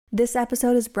This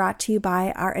episode is brought to you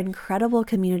by our incredible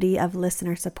community of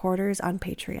listener supporters on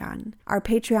Patreon. Our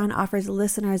Patreon offers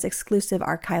listeners exclusive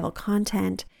archival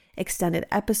content, extended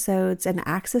episodes, and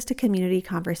access to community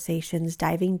conversations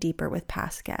diving deeper with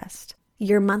past guests.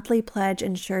 Your monthly pledge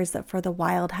ensures that For the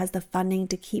Wild has the funding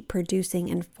to keep producing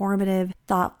informative,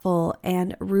 thoughtful,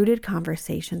 and rooted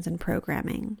conversations and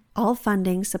programming. All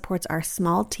funding supports our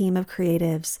small team of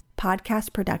creatives,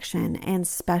 podcast production, and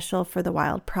special For the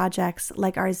Wild projects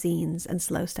like our zines and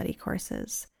slow study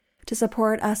courses. To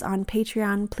support us on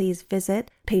Patreon, please visit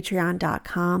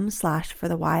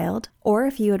patreon.com/forthewild. Or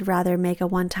if you would rather make a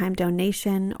one-time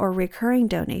donation or recurring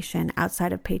donation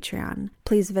outside of Patreon,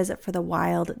 please visit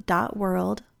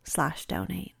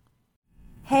forthewild.world/donate.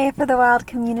 Hey For the Wild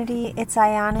community, it's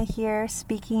Ayana here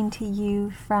speaking to you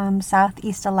from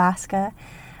Southeast Alaska,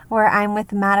 where I'm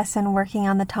with Madison working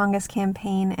on the Tongass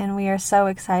campaign, and we are so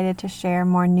excited to share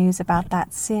more news about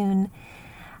that soon.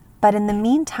 But in the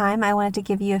meantime, I wanted to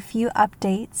give you a few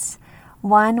updates.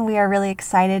 One, we are really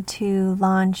excited to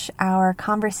launch our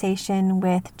conversation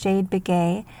with Jade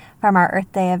Begay from our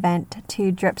Earth Day event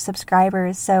to Drip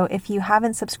subscribers. So if you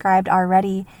haven't subscribed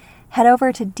already, head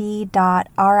over to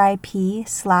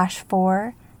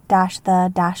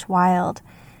d.rip/for-the-wild.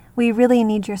 We really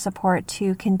need your support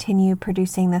to continue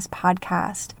producing this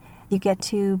podcast. You get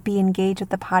to be engaged with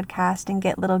the podcast and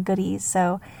get little goodies,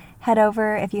 so head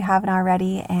over if you haven't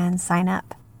already and sign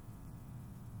up.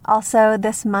 Also,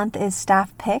 this month is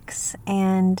staff picks,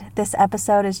 and this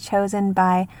episode is chosen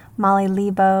by Molly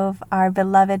Lebove, our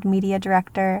beloved media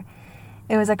director.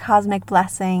 It was a cosmic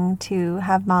blessing to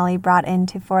have Molly brought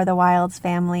into For the Wild's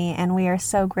family, and we are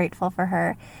so grateful for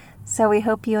her. So we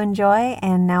hope you enjoy,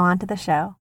 and now on to the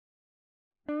show.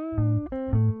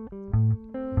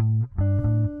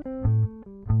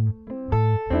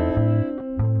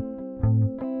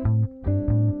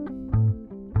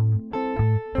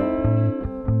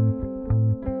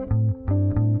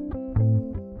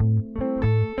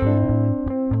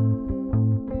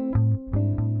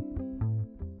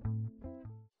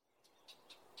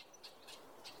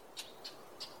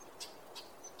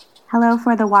 Hello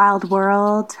For the Wild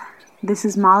world. This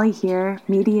is Molly here,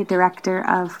 Media Director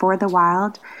of For the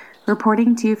Wild,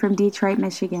 reporting to you from Detroit,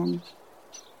 Michigan.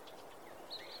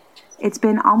 It's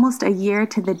been almost a year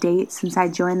to the date since I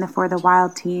joined the For the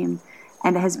Wild team,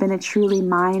 and it has been a truly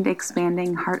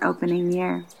mind-expanding, heart-opening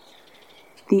year.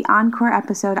 The encore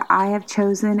episode I have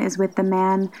chosen is with the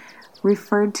man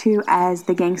referred to as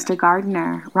the gangster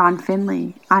gardener, Ron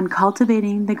Finley, on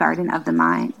cultivating the garden of the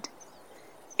mind.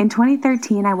 In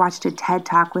 2013, I watched a TED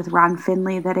Talk with Ron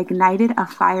Finley that ignited a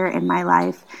fire in my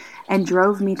life and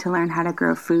drove me to learn how to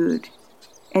grow food.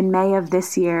 In May of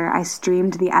this year, I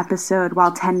streamed the episode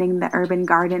while tending the urban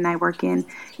garden I work in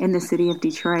the city of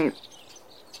Detroit.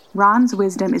 Ron's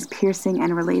wisdom is piercing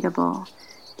and relatable.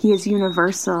 He is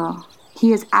universal.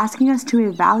 He is asking us to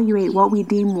evaluate what we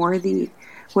deem worthy,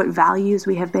 what values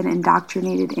we have been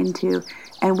indoctrinated into,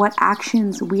 and what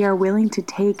actions we are willing to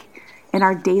take in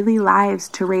our daily lives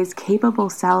to raise capable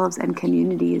selves and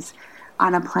communities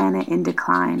on a planet in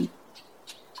decline.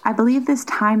 I believe this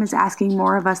time is asking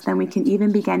more of us than we can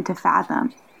even begin to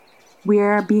fathom. We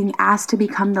are being asked to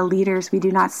become the leaders we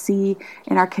do not see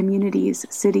in our communities,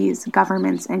 cities,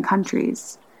 governments, and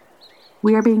countries.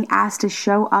 We are being asked to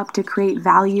show up to create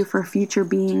value for future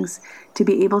beings to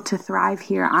be able to thrive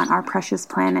here on our precious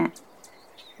planet.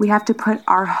 We have to put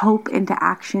our hope into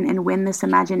action and win this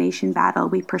imagination battle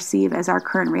we perceive as our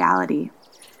current reality.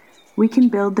 We can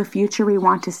build the future we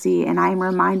want to see, and I am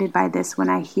reminded by this when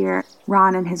I hear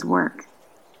Ron and his work.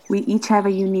 We each have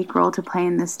a unique role to play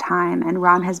in this time, and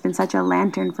Ron has been such a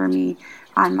lantern for me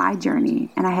on my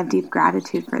journey, and I have deep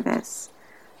gratitude for this.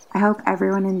 I hope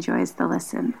everyone enjoys the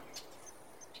listen.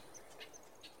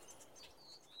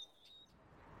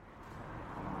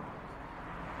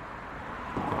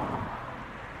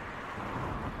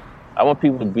 I want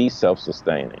people to be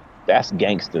self-sustaining. That's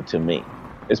gangster to me.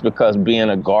 It's because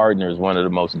being a gardener is one of the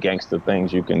most gangster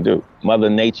things you can do. Mother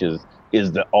Nature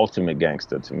is the ultimate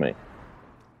gangster to me.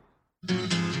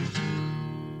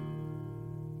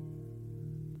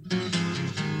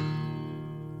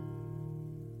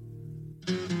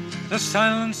 The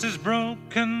silence is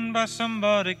broken by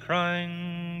somebody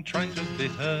crying, trying to be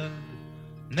heard,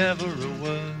 never a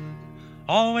word.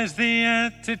 Always the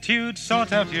attitude,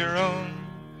 sort out your own,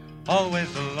 always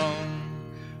alone,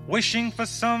 wishing for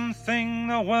something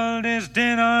the world is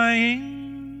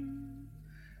denying.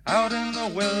 Out in the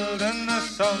wilderness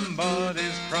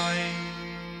somebody's crying.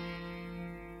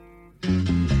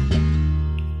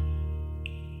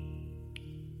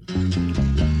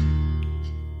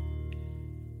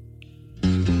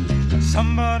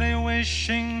 Somebody Everybody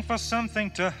wishing for something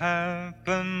to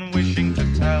happen, wishing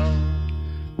to tell,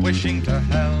 wishing to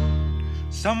help.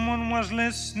 Someone was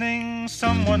listening,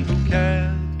 someone who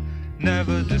cared,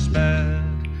 never despaired.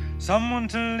 Someone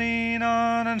to lean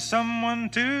on and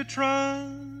someone to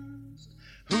trust,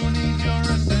 who needs your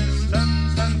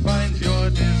assistance and finds your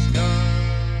disgust.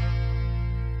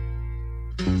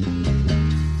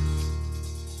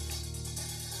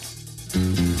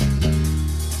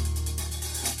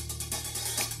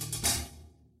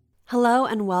 Hello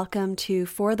and welcome to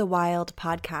For the Wild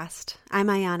podcast. I'm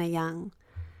Ayana Young.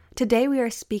 Today we are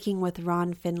speaking with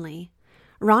Ron Finley.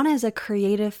 Ron is a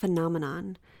creative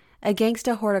phenomenon, a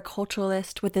gangsta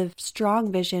horticulturalist with a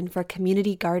strong vision for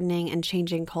community gardening and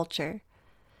changing culture.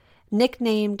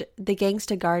 Nicknamed the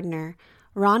Gangsta Gardener,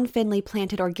 Ron Finley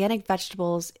planted organic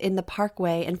vegetables in the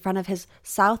parkway in front of his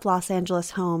South Los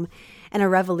Angeles home, and a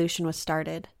revolution was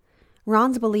started.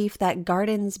 Ron's belief that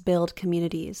gardens build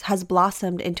communities has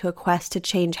blossomed into a quest to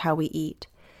change how we eat.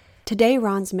 Today,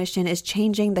 Ron's mission is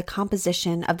changing the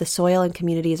composition of the soil and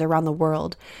communities around the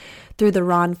world through the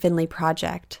Ron Finley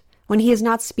Project. When he is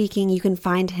not speaking, you can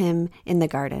find him in the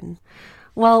garden.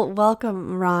 Well,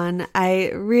 welcome, Ron.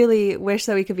 I really wish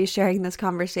that we could be sharing this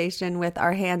conversation with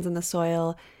our hands in the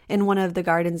soil in one of the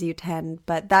gardens you tend.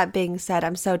 But that being said,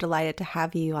 I'm so delighted to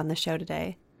have you on the show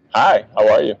today. Hi, how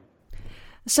are you?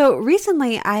 So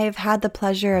recently, I've had the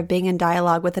pleasure of being in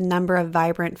dialogue with a number of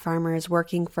vibrant farmers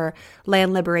working for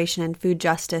land liberation and food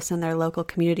justice in their local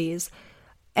communities.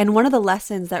 And one of the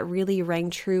lessons that really rang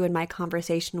true in my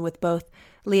conversation with both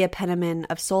Leah Penniman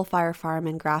of Soulfire Farm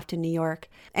in Grafton, New York,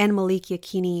 and Malik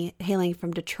Yakini hailing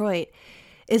from Detroit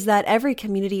is that every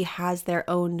community has their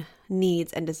own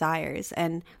needs and desires,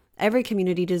 and every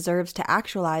community deserves to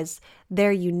actualize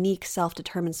their unique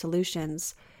self-determined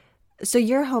solutions. So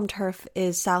your home turf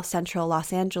is South Central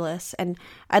Los Angeles, and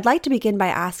I'd like to begin by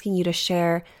asking you to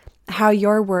share how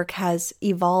your work has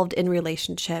evolved in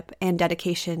relationship and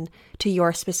dedication to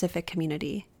your specific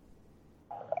community.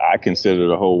 I consider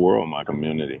the whole world my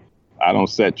community. I don't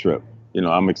set trip.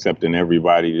 I'm accepting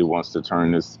everybody who wants to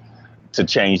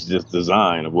change this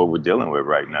design of what we're dealing with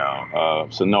right now.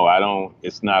 So no, I don't,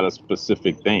 it's not a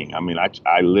specific thing. I mean,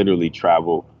 I literally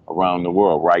travel around the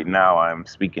world. Right now, I'm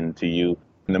speaking to you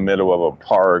in the middle of a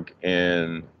park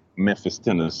in Memphis,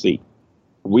 Tennessee.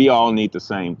 We all need the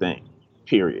same thing,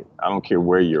 period. I don't care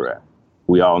where you're at.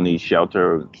 We all need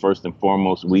shelter. First and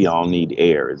foremost, we all need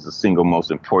air. It's the single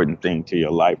most important thing to your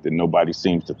life that nobody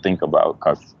seems to think about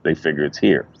because they figure it's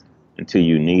here until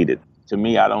you need it. To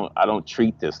me, I don't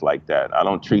treat this like that. I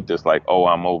don't treat this like, oh,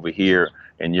 I'm over here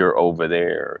and you're over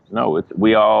there. No,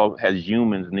 we all as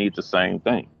humans need the same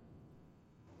thing.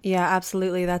 Yeah,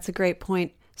 absolutely. That's a great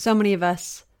point. So many of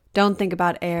us don't think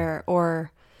about air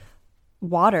or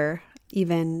water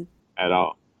even. At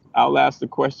all. I'll ask the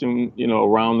question,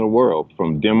 around the world,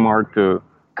 from Denmark to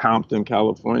Compton,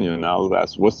 California, and I'll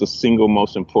ask, what's the single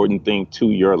most important thing to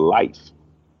your life?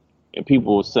 And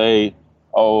people will say,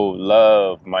 oh,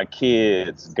 love, my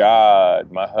kids,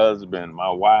 God, my husband,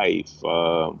 my wife,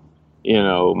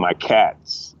 my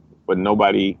cats. But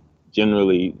nobody,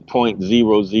 generally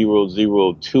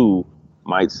 0.0002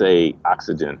 might say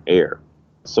oxygen, air.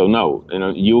 So no,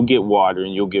 you'll get water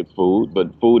and you'll get food,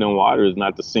 but food and water is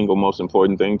not the single most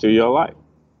important thing to your life.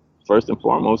 First and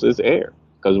foremost is air,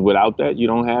 because without that, you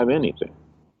don't have anything.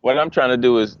 What I'm trying to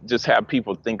do is just have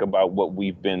people think about what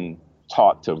we've been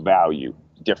taught to value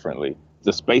differently.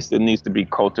 The space that needs to be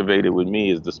cultivated with me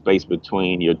is the space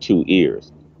between your two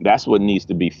ears. That's what needs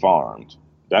to be farmed.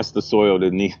 That's the soil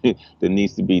that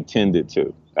needs to be tended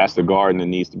to. That's the garden that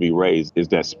needs to be raised, is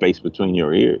that space between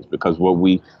your ears. Because what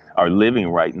we are living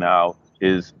right now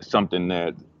is something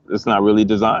that it's not really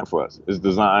designed for us. It's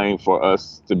designed for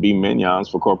us to be minions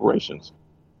for corporations.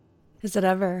 Is it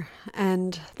ever?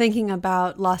 And thinking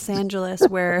about Los Angeles,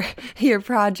 where your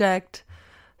project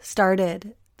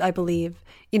started, I believe,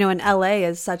 and LA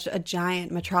is such a giant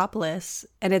metropolis,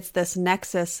 and it's this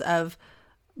nexus of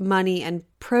money and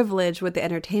privilege with the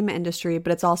entertainment industry,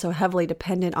 but it's also heavily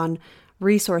dependent on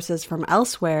resources from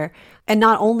elsewhere. And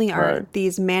not only are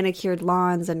these manicured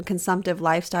lawns and consumptive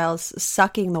lifestyles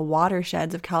sucking the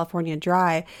watersheds of California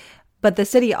dry, but the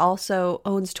city also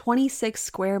owns 26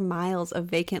 square miles of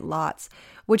vacant lots,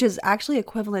 which is actually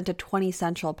equivalent to 20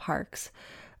 Central Parks.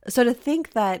 So to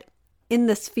think that in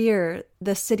the sphere,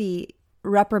 the city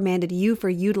reprimanded you for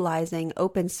utilizing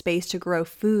open space to grow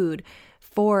food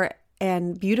for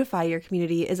and beautify your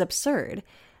community is absurd.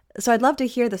 So I'd love to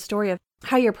hear the story of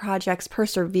how your projects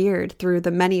persevered through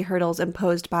the many hurdles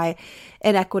imposed by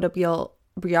inequitable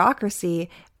bureaucracy,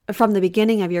 from the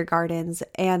beginning of your gardens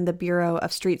and the Bureau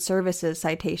of Street Services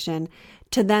citation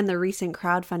to then the recent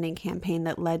crowdfunding campaign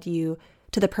that led you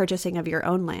to the purchasing of your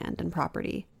own land and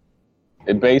property?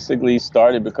 It basically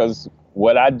started because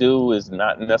what I do is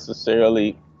not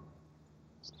necessarily,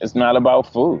 it's not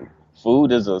about food.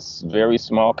 Food is a very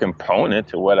small component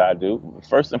to what I do.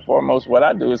 First and foremost, what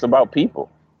I do is about people.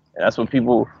 And that's what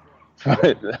people,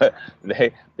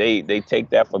 they take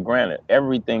that for granted.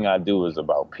 Everything I do is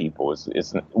about people.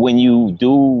 It's when you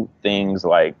do things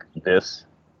like this,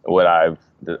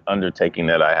 the undertaking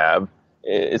that I have,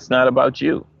 it's not about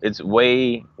you. It's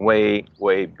way, way,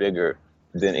 way bigger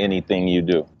than anything you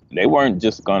do. They weren't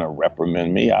just going to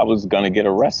reprimand me. I was going to get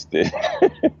arrested.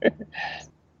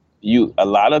 A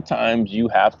lot of times you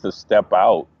have to step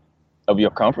out of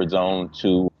your comfort zone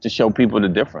to show people the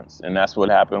difference. And that's what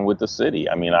happened with the city.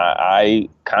 I mean, I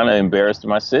kind of embarrassed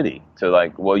my city to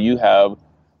like, well, you have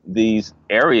these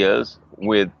areas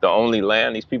with the only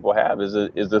land these people have is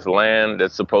this land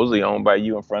that's supposedly owned by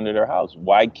you in front of their house.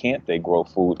 Why can't they grow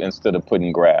food instead of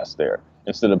putting grass there?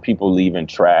 Instead of people leaving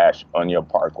trash on your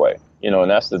parkway?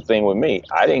 And that's the thing with me.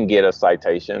 I didn't get a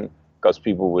citation because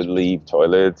people would leave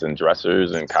toilets and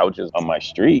dressers and couches on my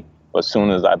street. But as soon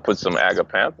as I put some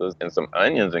agapanthus and some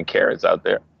onions and carrots out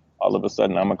there, all of a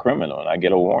sudden I'm a criminal and I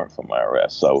get a warrant for my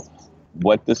arrest. So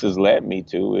what this has led me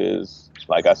to is,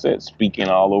 like I said, speaking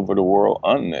all over the world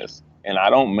on this. And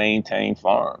I don't maintain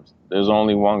farms. There's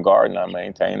only one garden I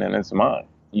maintain, and it's mine.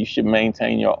 You should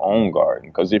maintain your own garden,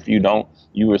 because if you don't,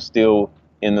 you are still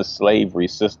in the slavery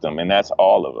system. And that's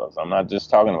all of us. I'm not just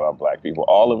talking about Black people.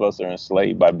 All of us are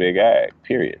enslaved by big ag,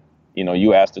 period.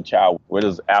 You ask the child, where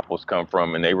does apples come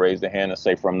from? And they raise their hand and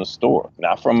say, from the store,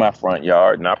 not from my front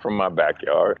yard, not from my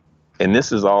backyard. And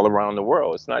this is all around the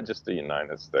world. It's not just the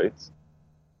United States.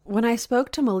 When I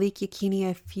spoke to Malik Yakini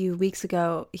a few weeks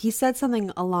ago, he said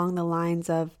something along the lines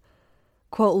of,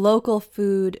 quote, local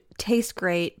food tastes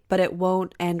great, but it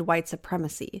won't end white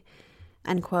supremacy,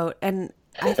 end quote. And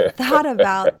I thought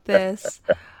about this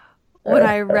when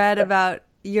I read about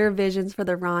your visions for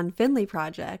the Ron Finley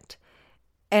Project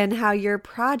and how your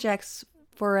projects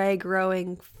foray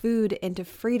growing food into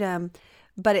freedom.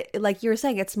 But like you were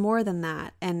saying, it's more than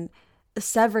that. And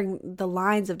severing the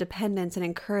lines of dependence and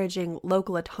encouraging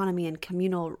local autonomy and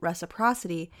communal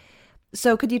reciprocity.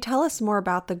 So could you tell us more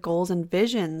about the goals and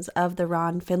visions of the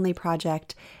Ron Finley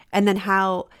Project, and then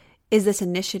how is this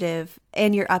initiative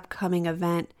and your upcoming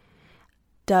event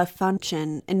to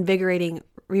function, invigorating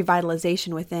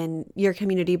revitalization within your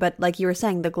community, but like you were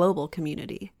saying, the global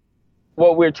community?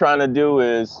 What we're trying to do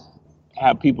is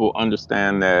have people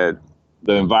understand that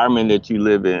the environment that you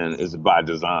live in is by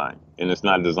design, and it's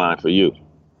not designed for you.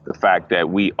 The fact that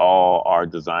we all are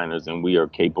designers and we are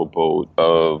capable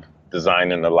of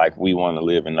designing the life we want to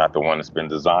live and not the one that's been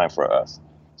designed for us.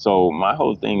 So my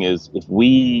whole thing is, if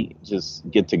we just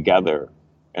get together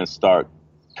and start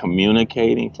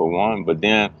communicating, for one, but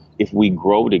then if we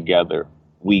grow together,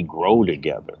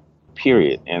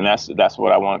 period. And that's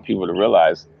what I want people to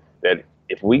realize, that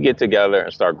if we get together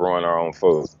and start growing our own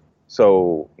food,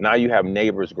 so now you have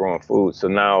neighbors growing food. So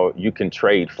now you can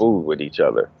trade food with each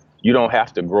other. You don't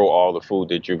have to grow all the food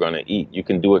that you're going to eat. You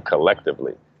can do it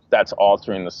collectively. That's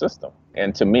altering the system.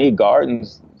 And to me,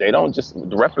 gardens, they don't just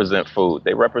represent food.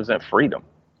 They represent freedom.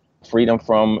 Freedom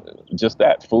from just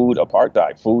that, food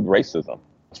apartheid, food racism,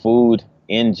 food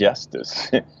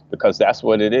injustice, because that's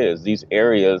what it is. These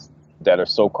areas that are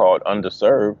so-called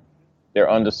underserved, they're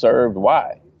underserved.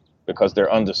 Why? Because they're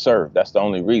underserved. That's the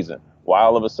only reason. Why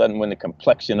all of a sudden, when the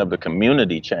complexion of the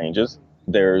community changes,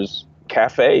 there's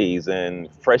cafes and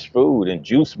fresh food and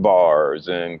juice bars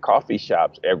and coffee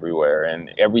shops everywhere,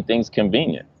 and everything's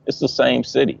convenient. It's the same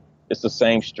city. It's the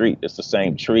same street. It's the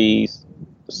same trees,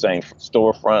 the same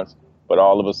storefronts, but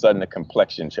all of a sudden the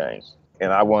complexion changed.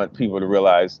 And I want people to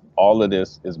realize all of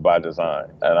this is by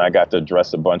design. And I got to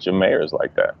address a bunch of mayors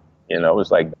like that.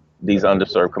 It's like these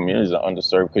underserved communities are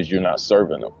underserved because you're not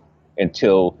serving them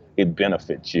until it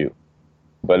benefits you.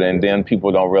 And then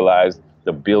people don't realize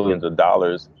the billions of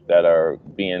dollars that are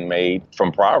being made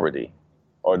from poverty,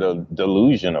 or the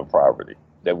delusion of poverty.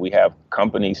 That we have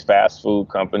companies, fast food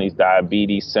companies,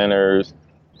 diabetes centers,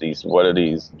 these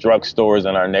drugstores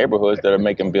in our neighborhoods that are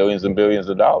making billions and billions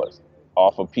of dollars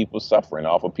off of people's suffering,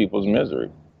 off of people's misery.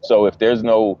 So if there's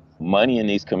no money in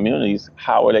these communities,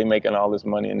 how are they making all this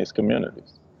money in these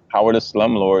communities? How are the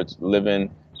slumlords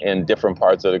living in different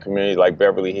parts of the community like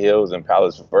Beverly Hills and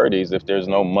Palos Verdes if there's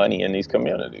no money in these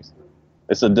communities?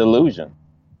 It's a delusion.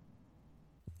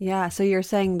 Yeah, so you're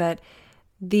saying that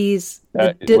these...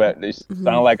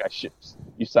 sound like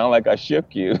you sound like I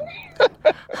shook you.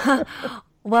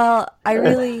 Well, I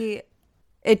really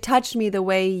it touched me the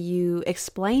way you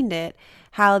explained it,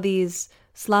 how these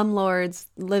slumlords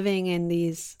living in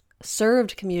these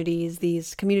served communities,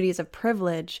 these communities of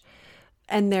privilege,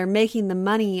 and they're making the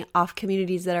money off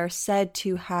communities that are said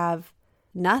to have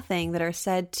nothing, that are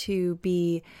said to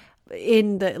be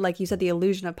in the, like you said, the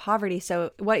illusion of poverty.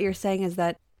 So what you're saying is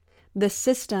that the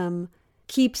system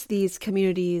keeps these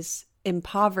communities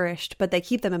impoverished, but they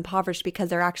keep them impoverished because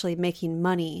they're actually making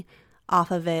money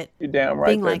off of it. You're damn right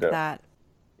being like that.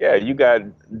 Yeah, you got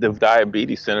the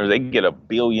diabetes centers, they get $1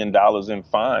 billion in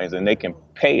fines and they can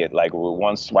pay it like with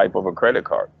one swipe of a credit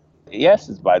card. Yes,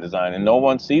 it's by design and no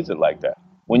one sees it like that.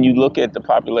 When you look at the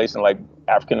population like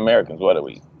African Americans, what are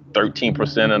we,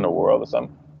 13% in the world or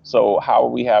something? So how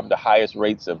we have the highest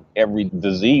rates of every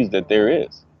disease that there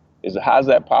is? How's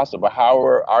that possible? How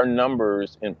are our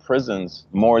numbers in prisons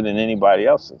more than anybody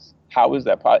else's? How is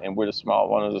that possible? And we're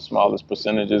one of the smallest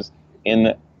percentages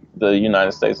in the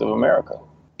United States of America.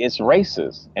 It's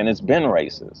racist, and it's been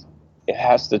racist. It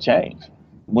has to change.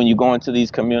 When you go into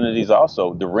these communities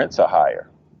also, the rents are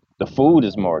higher. The food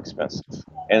is more expensive.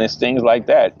 And it's things like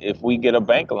that. If we get a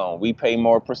bank loan, we pay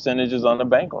more percentages on the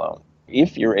bank loan,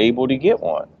 if you're able to get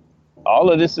one.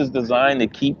 All of this is designed to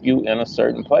keep you in a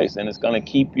certain place, and it's going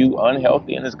to keep you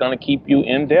unhealthy, and it's going to keep you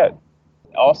in debt.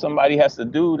 All somebody has to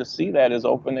do to see that is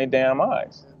open their damn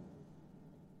eyes.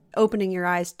 Opening your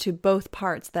eyes to both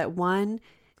parts, that one,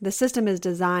 the system is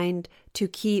designed to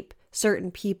keep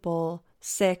certain people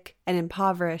sick and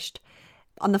impoverished.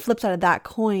 On the flip side of that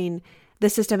coin, the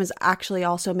system is actually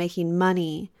also making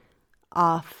money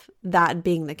off that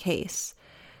being the case.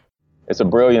 It's a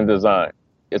brilliant design.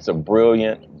 It's a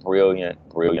brilliant, brilliant,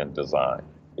 brilliant design.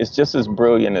 It's just as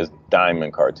brilliant as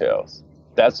diamond cartels.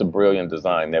 That's a brilliant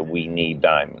design, that we need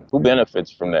diamonds. Who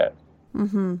benefits from that?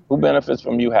 Mm-hmm. Who benefits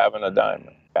from you having a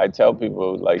diamond? I tell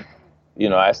people, like,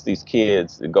 I ask these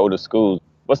kids to go to school,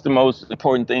 what's the most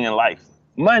important thing in life?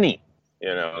 Money.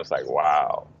 It's like,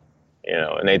 wow.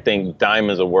 And they think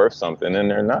diamonds are worth something,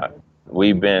 and they're not.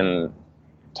 We've been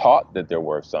taught that they're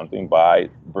worth something by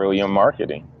brilliant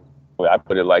marketing. I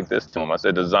put it like this to them. I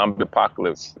said, the zombie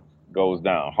apocalypse goes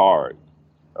down hard,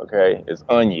 okay? It's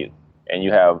on you. And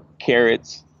you have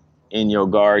carrots in your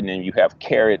garden, and you have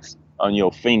carrots on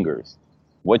your fingers.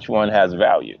 Which one has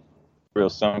value? Real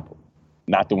simple.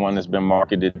 Not the one that's been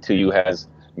marketed to you has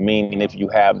meaning. If you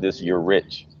have this, you're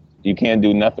rich. You can't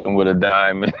do nothing with a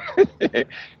dime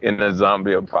in the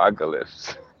zombie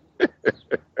apocalypse.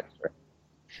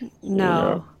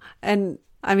 No. And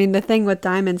I mean, the thing with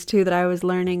diamonds too that I was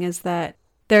learning is that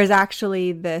there's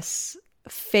actually this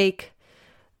fake,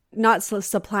 not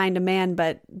supply and demand,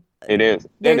 but it is.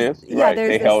 Yeah, right.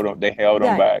 They held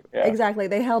them back. Yeah. Exactly.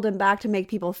 They held them back to make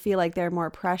people feel like they're more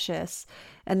precious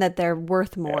and that they're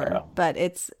worth more. Yeah. But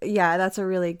that's a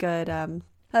really good,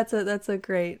 that's a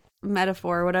great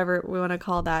metaphor, whatever we want to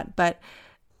call that. But,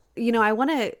 I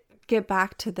want to get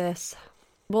back to this.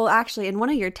 Well, actually, in one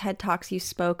of your TED Talks, you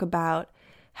spoke about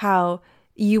how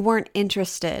you weren't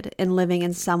interested in living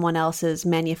in someone else's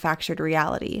manufactured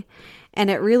reality. And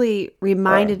it really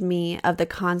reminded me of the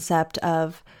concept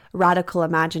of radical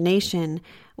imagination,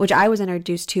 which I was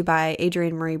introduced to by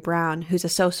Adrienne Marie Brown, who's a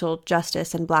social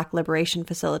justice and Black liberation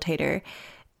facilitator.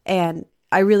 And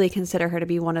I really consider her to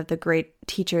be one of the great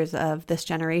teachers of this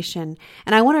generation.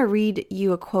 And I want to read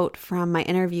you a quote from my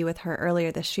interview with her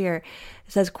earlier this year.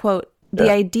 It says, quote,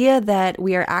 "The idea that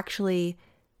we are actually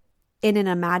in an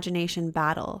imagination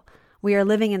battle. We are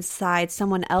living inside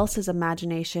someone else's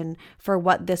imagination for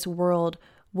what this world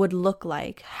would look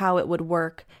like, how it would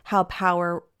work, how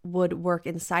power would work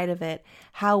inside of it,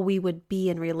 how we would be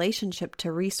in relationship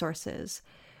to resources.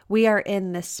 We are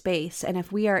in this space, and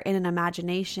if we are in an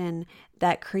imagination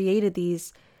that created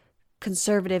these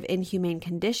conservative, inhumane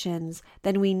conditions,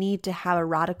 then we need to have a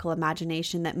radical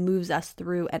imagination that moves us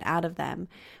through and out of them.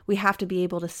 We have to be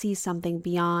able to see something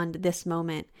beyond this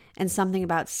moment, and something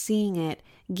about seeing it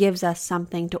gives us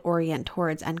something to orient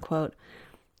towards," end quote.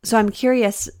 So I'm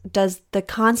curious, does the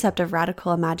concept of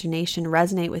radical imagination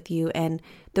resonate with you and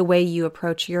the way you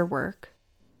approach your work?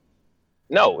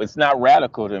 No, it's not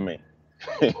radical to me.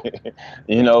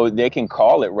 They can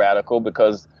call it radical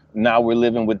because now we're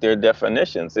living with their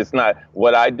definitions. It's not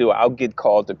what I do. I'll get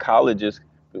called to colleges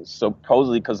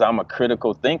supposedly because I'm a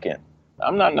critical thinker.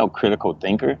 I'm not no critical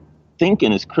thinker.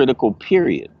 Thinking is critical,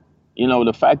 period.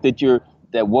 The fact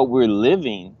that what we're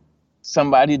living,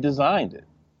 somebody designed it.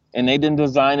 And they didn't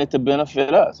design it to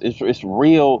benefit us. It's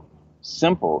real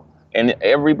simple. And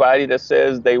everybody that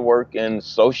says they work in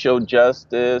social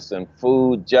justice and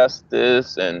food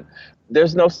justice, and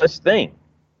there's no such thing.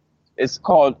 It's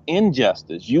called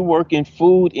injustice. You work in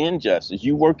food injustice.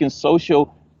 You work in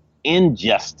social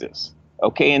injustice.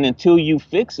 Okay, and until you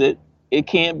fix it, it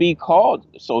can't be called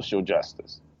social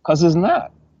justice because it's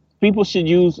not. People should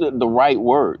use the right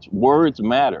words. Words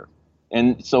matter.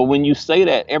 And so when you say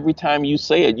that, every time you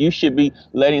say it, you should be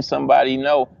letting somebody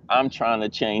know, I'm trying to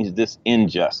change this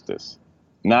injustice.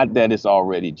 Not that it's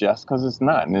already just, because it's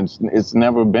not, and it's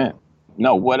never been.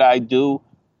 No, what I do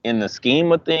in the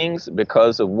scheme of things,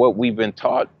 because of what we've been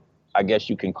taught, I guess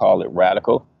you can call it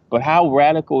radical. But how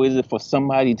radical is it for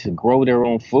somebody to grow their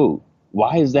own food?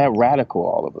 Why is that radical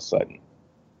all of a sudden?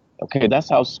 Okay, that's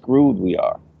how screwed we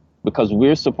are, because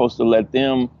we're supposed to let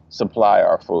them supply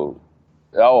our food.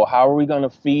 Oh, how are we going to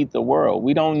feed the world?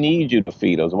 We don't need you to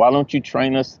feed us. Why don't you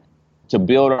train us to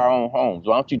build our own homes?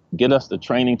 Why don't you get us the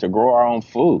training to grow our own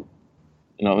food?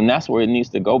 You know, and that's where it needs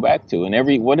to go back to.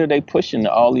 And what are they pushing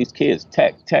to all these kids?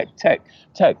 Tech,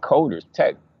 coders,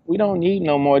 tech. We don't need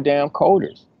no more damn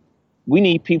coders. We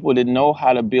need people that know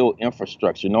how to build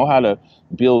infrastructure, know how to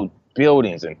build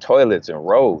buildings and toilets and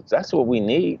roads. That's what we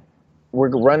need. We're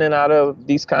running out of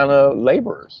these kind of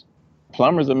laborers.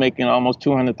 Plumbers are making almost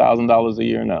 $200,000 a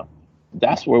year now.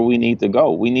 That's where we need to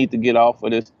go. We need to get off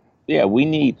of this. Yeah, we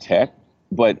need tech,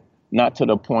 but not to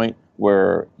the point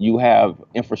where you have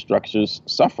infrastructures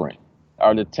suffering.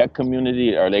 Are the tech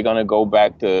community, are they going to go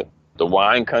back to the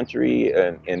wine country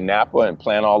in Napa and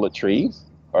plant all the trees?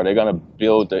 Are they going to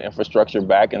build the infrastructure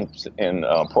back in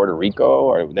Puerto Rico?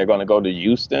 Or they're going to go to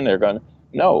Houston?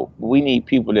 No, we need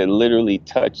people that literally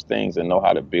touch things and know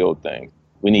how to build things.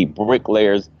 We need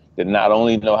bricklayers that not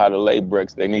only know how to lay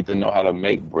bricks, they need to know how to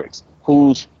make bricks.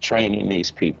 Who's training these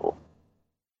people?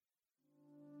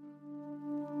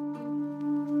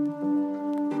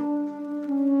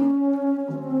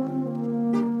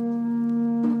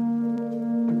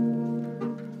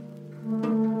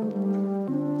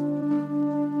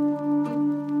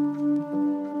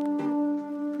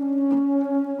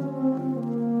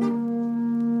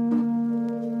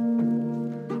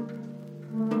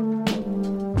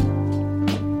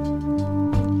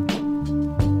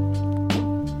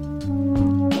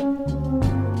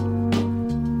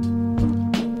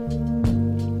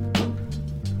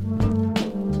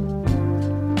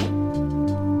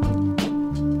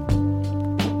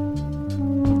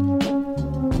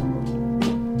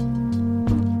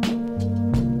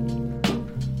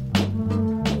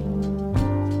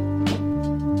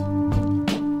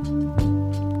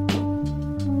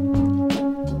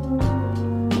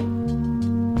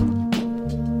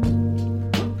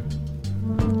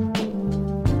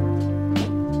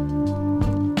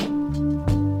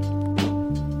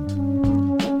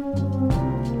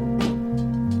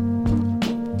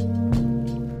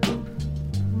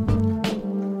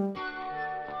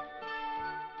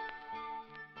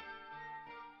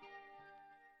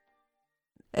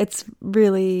 It's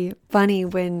really funny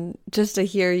just to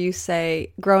hear you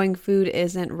say growing food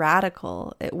isn't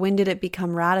radical. When did it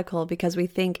become radical? Because we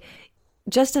think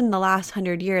just in the last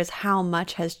 100 years, how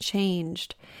much has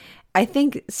changed. I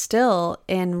think still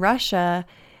in Russia,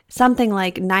 something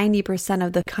like 90%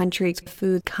 of the country's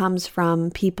food comes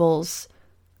from people's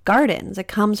gardens. It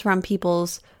comes from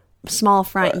people's small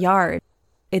front yard.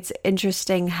 It's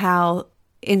interesting how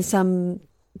in some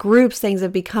groups things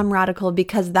have become radical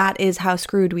because that is how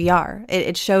screwed we are.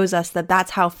 It shows us that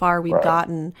that's how far we've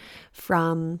gotten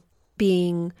from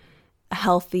being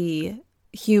healthy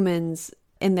humans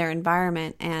in their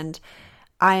environment. And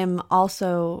I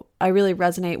really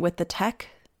resonate with the tech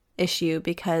issue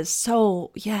because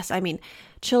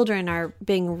children are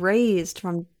being raised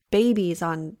from babies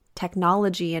on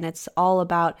technology, and it's all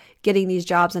about getting these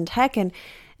jobs in tech, and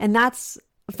that's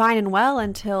fine and well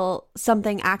until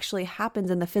something actually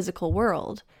happens in the physical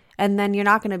world. And then you're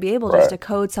not going to be able just to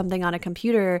code something on a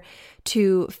computer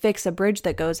to fix a bridge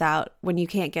that goes out when you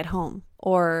can't get home.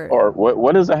 Or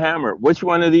what is a hammer? Which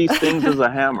one of these things is a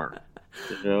hammer?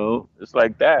 You know, it's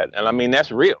like that. And I mean,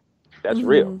 that's real. That's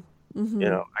real. Mm-hmm. You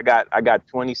know, I got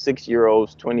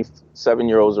 26-year-olds,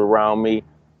 27-year-olds around me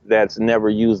that's never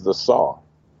used a saw.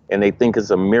 And they think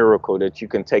it's a miracle that you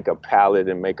can take a pallet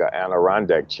and make an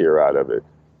Adirondack chair out of it.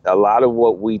 A lot of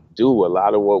what we do, a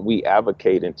lot of what we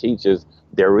advocate and teach is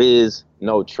there is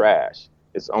no trash.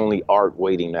 It's only art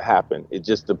waiting to happen. It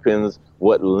just depends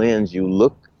what lens you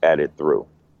look at it through.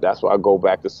 That's why I go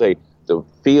back to say the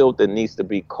field that needs to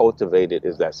be cultivated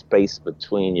is that space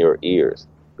between your ears,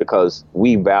 because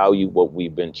we value what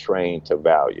we've been trained to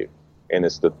value. And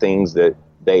it's the things that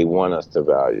they want us to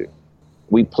value.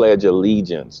 We pledge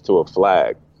allegiance to a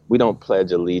flag. We don't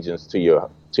pledge allegiance to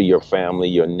your family,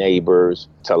 your neighbors,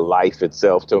 to life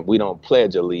itself. We don't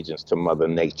pledge allegiance to Mother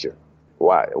Nature.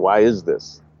 Why? Why is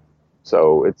this?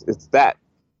 So it's that.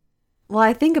 Well,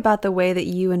 I think about the way that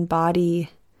you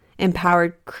embody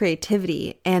empowered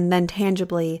creativity and then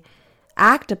tangibly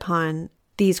act upon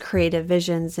these creative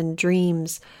visions and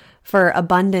dreams for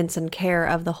abundance and care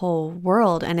of the whole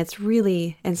world. And it's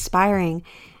really inspiring.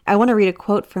 I want to read a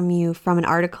quote from you from an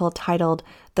article titled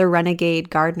 "The Renegade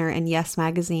Gardener" in Yes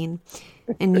Magazine.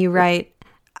 And you write,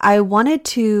 "I wanted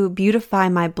to beautify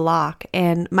my block,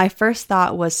 and my first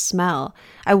thought was smell.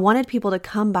 I wanted people to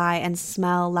come by and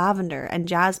smell lavender and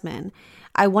jasmine.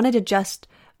 I wanted to just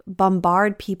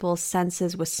bombard people's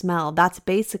senses with smell. That's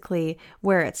basically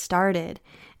where it started,"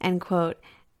 end quote.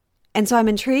 And so I'm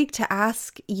intrigued to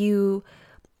ask you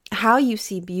how you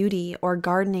see beauty or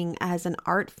gardening as an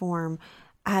art form,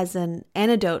 as an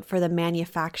antidote for the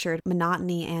manufactured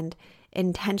monotony and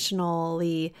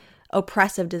intentionally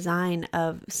oppressive design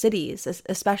of cities,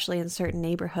 especially in certain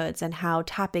neighborhoods, and how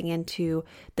tapping into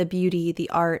the beauty, the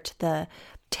art, the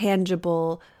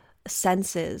tangible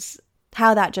senses,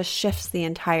 how that just shifts the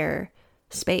entire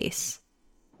space.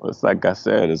 Well, it's like I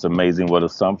said, it's amazing what a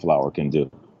sunflower can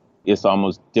do. It's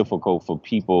almost difficult for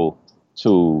people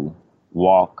to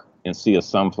walk and see a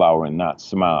sunflower and not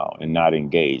smile and not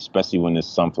engage, especially when this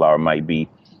sunflower might be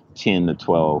 10 to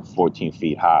 12, 14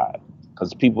 feet high.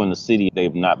 Because people in the city,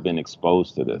 they've not been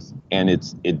exposed to this. And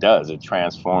it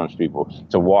transforms people.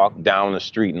 To walk down the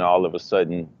street and all of a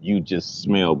sudden you just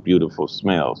smell beautiful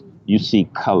smells. You see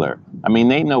color. I mean,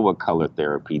 they know what color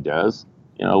therapy does.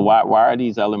 You know, why are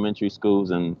these elementary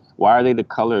schools and why are they the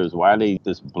colors? Why are they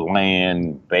this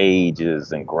bland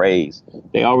beiges and grays?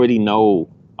 They already know,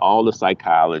 all the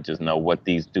psychologists know what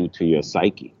these do to your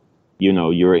psyche. You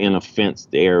know, you're in a fenced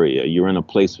area. You're in a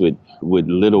place with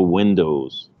little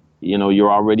windows. You know,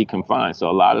 you're already confined. So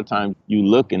a lot of times you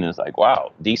look and it's like,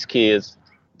 wow, these kids,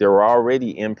 they're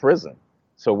already in prison.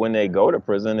 So when they go to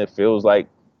prison, it feels like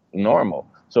normal.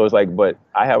 So it's like, but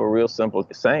I have a real simple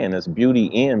saying, it's beauty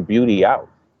in, beauty out.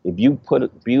 If you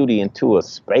put beauty into a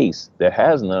space that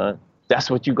has none,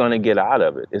 that's what you're going to get out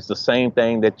of it. It's the same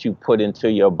thing that you put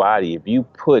into your body. If you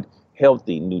put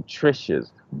healthy,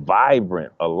 nutritious,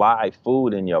 vibrant, alive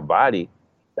food in your body,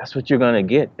 that's what you're going to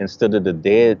get instead of the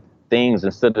dead things,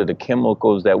 instead of the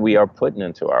chemicals that we are putting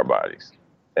into our bodies.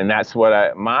 And that's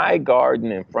what my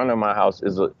garden in front of my house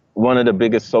is one of the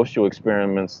biggest social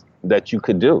experiments that you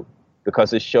could do,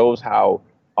 because it shows how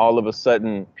all of a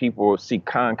sudden people see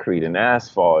concrete and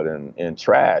asphalt and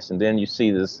trash. And then you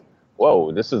see this,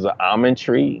 whoa, this is an almond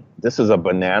tree. This is a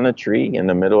banana tree in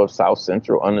the middle of South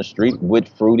Central on the street with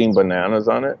fruiting bananas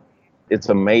on it. It's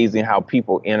amazing how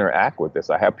people interact with this.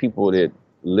 I have people that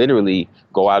literally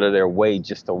go out of their way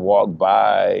just to walk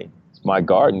by my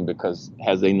garden because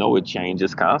as they know it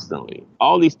changes constantly.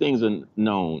 All these things are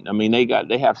known. I mean,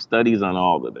 they have studies on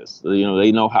all of this. You know,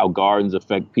 they know how gardens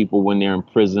affect people when they're in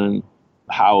prison,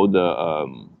 how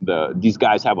these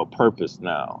guys have a purpose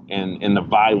now and the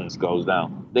violence goes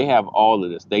down. They have all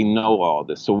of this. They know all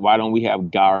this. So why don't we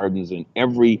have gardens in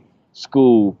every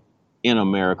school in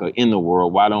America, in the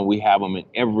world? Why don't we have them in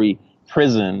every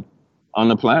prison on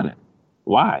the planet?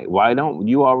 Why? Why don't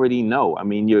you already know? I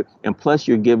mean, and plus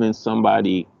you're giving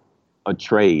somebody a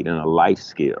trade and a life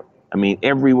skill. I mean,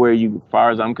 everywhere as far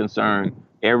as I'm concerned,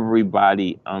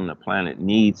 everybody on the planet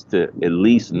needs to at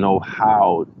least know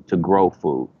how to grow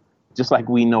food, just like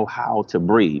we know how to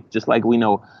breathe, just like we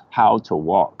know how to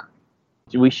walk.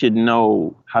 We should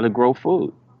know how to grow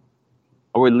food,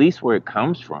 or at least where it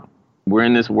comes from. We're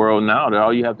in this world now that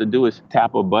all you have to do is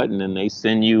tap a button and they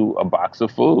send you a box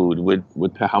of food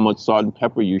with how much salt and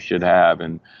pepper you should have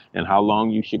and how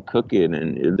long you should cook it.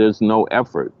 And there's no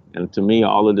effort. And to me,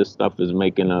 all of this stuff is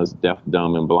making us deaf,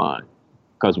 dumb, and blind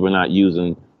because we're not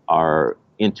using our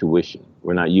intuition.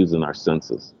 We're not using our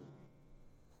senses.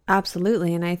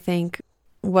 Absolutely. And I think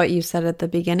what you said at the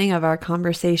beginning of our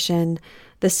conversation,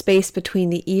 the space between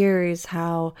the ears,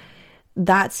 how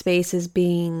that space is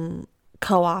being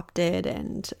co-opted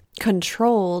and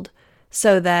controlled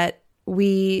so that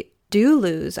we do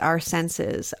lose our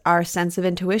senses, our sense of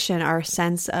intuition, our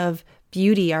sense of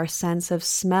beauty, our sense of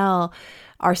smell,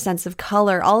 our sense of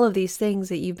color, all of these things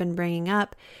that you've been bringing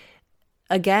up.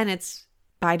 Again, it's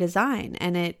by design,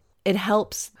 and it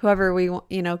helps whoever we,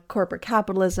 corporate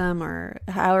capitalism or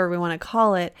however we want to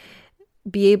call it,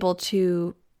 be able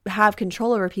to have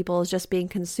control over people as just being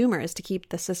consumers to keep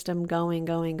the system going.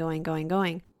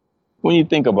 When you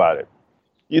think about it,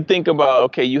 you think about,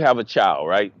 okay, you have a child,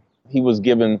 right? He was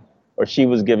given or she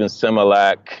was given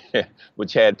Similac,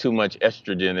 which had too much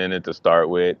estrogen in it to start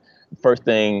with. First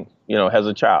thing, as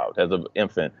a child, as an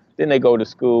infant. Then they go to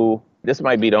school. This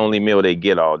might be the only meal they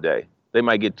get all day. They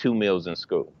might get 2 meals in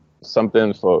school,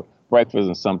 something for breakfast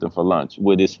and something for lunch,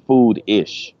 with this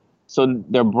food-ish. So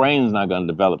their brain's not going to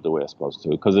develop the way it's supposed to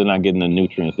because they're not getting the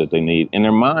nutrients that they need. And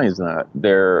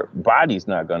their body's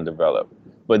not going to develop.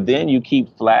 But then you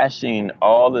keep flashing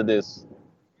all of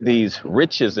these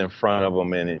riches in front of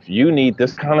them. And if you need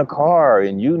this kind of car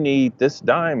and you need this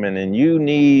diamond and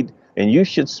you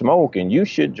should smoke and you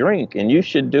should drink and you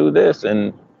should do this.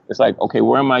 And it's like, okay,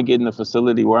 where am I getting the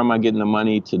facility? Where am I getting the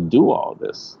money to do all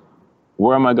this?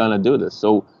 Where am I going to do this?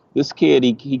 So this kid,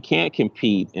 he can't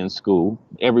compete in school.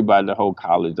 Everybody, the whole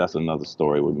college, that's another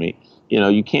story with me.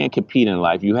 You can't compete in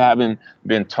life. You haven't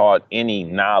been taught any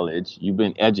knowledge. You've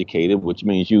been educated, which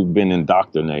means you've been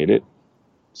indoctrinated.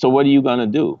 So what are you going to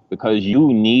do? Because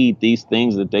you need these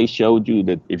things that they showed you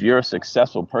that if you're a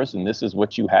successful person, this is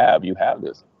what you have. You have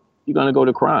this. You're going to go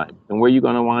to crime. And where are you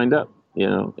going to wind up?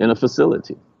 In a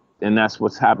facility. And that's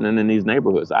what's happening in these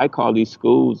neighborhoods. I call these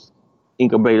schools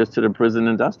incubators to the prison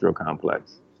industrial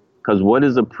complex. Because what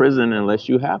is a prison unless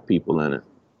you have people in it?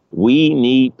 We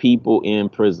need people in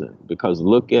prison because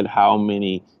look at how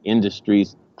many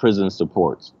industries prison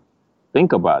supports.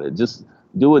 Think about it. Just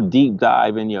do a deep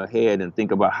dive in your head and think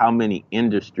about how many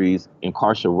industries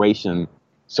incarceration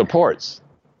supports.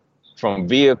 From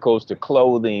vehicles to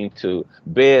clothing to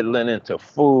bed linen to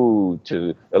food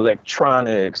to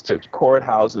electronics to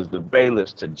courthouses to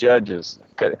bailiffs to judges.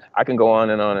 I can go on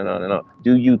and on and on and on.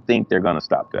 Do you think they're going to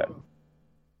stop that?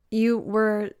 You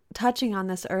were touching on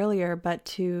this earlier, but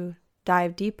to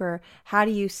dive deeper, how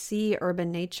do you see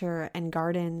urban nature and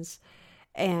gardens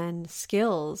and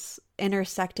skills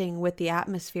intersecting with the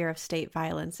atmosphere of state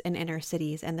violence in inner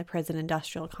cities and the prison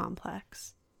industrial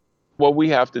complex? What we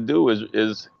have to do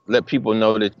is let people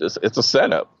know that it's a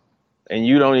setup, and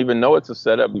you don't even know it's a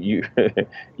setup.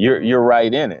 You're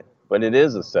right in it, but it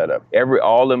is a setup.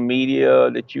 All the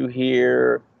media that you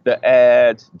hear, the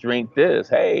ads, drink this,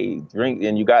 hey, drink,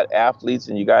 and you got athletes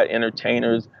and you got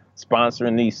entertainers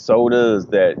sponsoring these sodas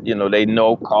that, they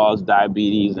know cause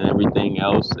diabetes and everything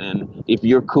else. And if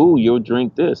you're cool, you'll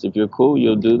drink this. If you're cool,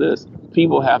 you'll do this.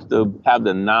 People have to have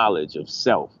the knowledge of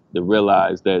self to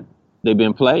realize that they've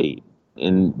been played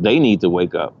and they need to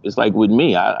wake up. It's like with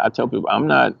me, I tell people, I'm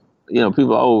not,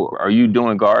 people, oh, are you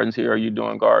doing gardens here? Are you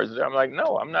doing gardens there? I'm like,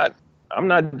 no, I'm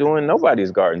not doing nobody's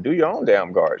garden. Do your own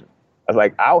damn garden. I was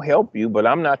like, I'll help you, but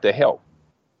I'm not the help.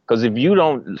 Because if you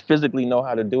don't physically know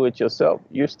how to do it yourself,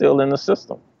 you're still in the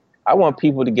system. I want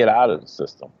people to get out of the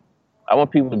system. I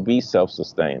want people to be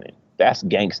self-sustaining. That's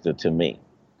gangster to me.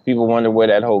 People wonder where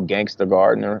that whole gangster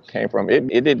gardener came from. It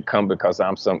didn't come because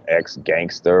I'm some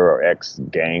ex-gangster or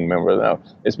ex-gang member. No,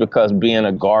 it's because being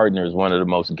a gardener is one of the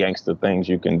most gangster things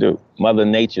you can do. Mother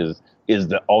Nature is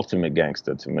the ultimate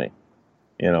gangster to me.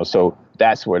 So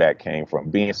that's where that came from.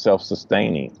 Being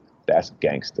self-sustaining, that's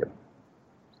gangster.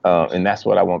 And that's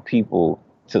what I want people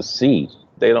to see.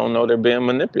 They don't know they're being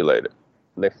manipulated.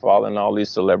 They fall in all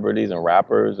these celebrities and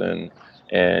rappers and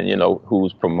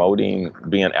who's promoting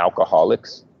being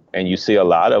alcoholics. And you see a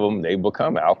lot of them, they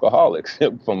become alcoholics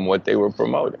from what they were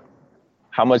promoting.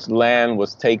 How much land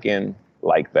was taken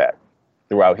like that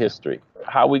throughout history?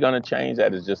 How are we going to change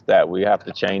that is just that. We have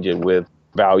to change it with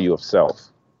value of self.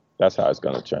 That's how it's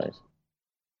going to change.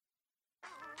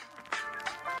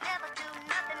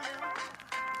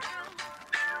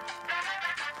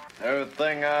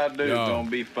 Everything I do is gonna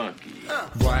be funky.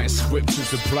 Writing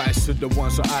scriptures applies to the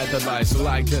ones I idolize.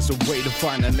 Like there's a way to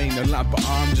find a lane, a lamp, but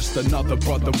I'm just another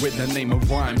brother with the name of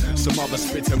rhyme. Some other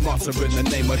spitting mutter in the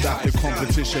name of that. The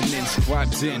competition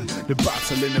inscribed in the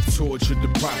battling of torture. The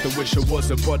pride I wish I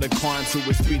wasn't, but I can't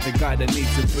always be the guy that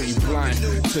needs to be blind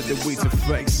to the weeds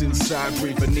effects inside,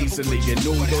 breathing easily. And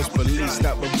all those beliefs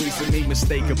that were recently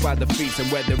mistaken by the feet and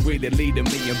where they're really leading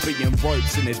me and being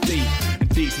ropes in the deep.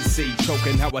 Decency,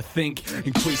 choking how I think.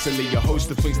 Increasingly, a host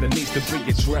of things that needs to be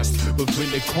addressed within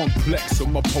the complex of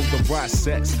my polarized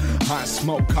sets. I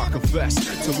smoke, I confess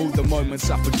to all the moments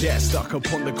I forget, stuck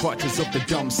upon the crutches of the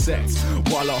dumb sex.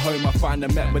 While at home, I find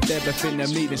them met with everything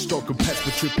I'm needing. Stroking pets,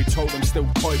 but truth be told, I'm still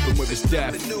coping with his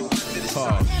death.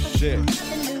 Oh shit.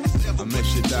 I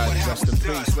miss your dad, rest in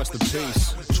peace, rest in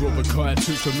peace. Draw a curtain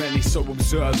to so many, so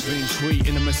observing.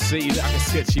 Treating them a seed like a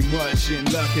sketchy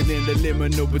merchant. Lurking in the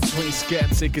liminal between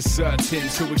skeptic and certain.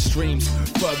 Two extremes,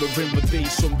 further in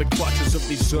release from the clutches of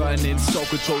these earnings.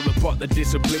 Self-control but the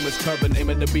discipline was covering.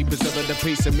 Aiming to be preserving the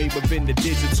peace of me within the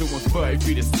digital and 30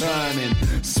 feet is turning.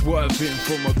 Swerving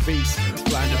from a beast,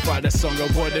 blinded by the song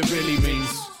of what it really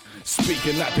means.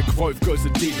 Speaking like the growth goes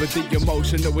deeper, the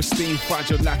emotional esteem,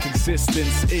 fragile like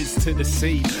existence is to the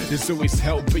sea. There's always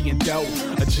help being dealt,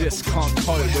 I just can't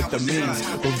cope with the means.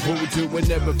 But voodoo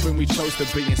and everything we chose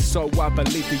to be, and so I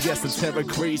believe the esoteric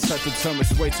creed, such a term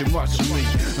is way too much for me.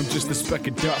 I'm just a speck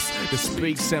of dust that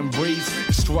speaks and reads,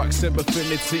 structs of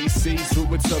affinity, sees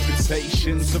through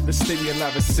interpretations of the stimuli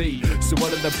I see. So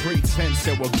what are the pretense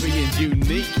that we're being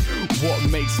unique? What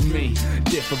makes me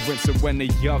different to when the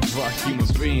other human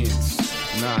beings?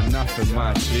 Nah, nothing,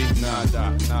 my G.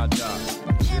 Nada.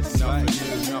 Just nothing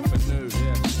new.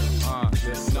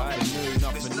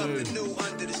 Just nothing new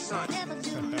under the sun.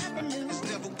 It's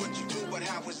never what you do, but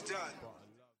how it's done.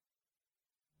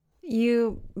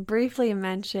 You briefly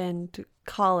mentioned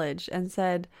college and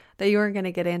said that you weren't going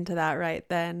to get into that right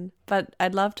then, but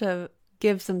I'd love to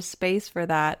give some space for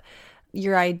that.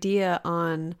 Your idea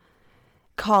on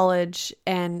college,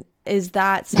 and is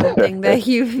that something that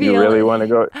you feel? You really want to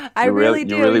go? I really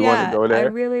do. You really want to go there? I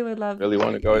really would love. Really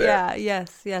want to go there? Yeah.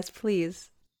 Yes. Please.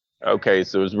 Okay,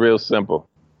 so it's real simple.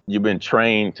 You've been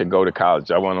trained to go to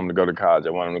college. I want them to go to college. I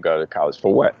want them to go to college.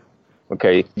 For what?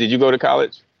 Okay. Did you go to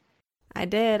college? I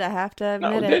did. I have to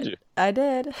admit it. Did you? I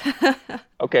did.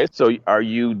 Okay, so are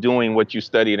you doing what you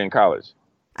studied in college?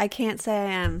 I can't say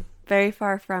I am. Very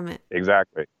far from it.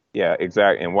 Exactly. Yeah,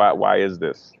 exactly. And why is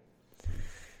this?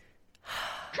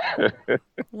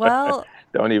 Well,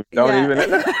 don't even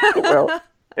well,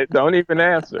 don't even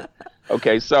answer.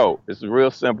 Okay, so it's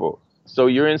real simple. So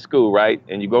you're in school, right?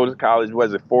 And you go to college,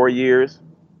 was it 4 years?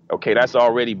 Okay, that's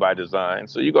already by design.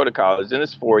 So you go to college and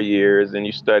it's 4 years and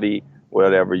you study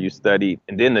whatever you study,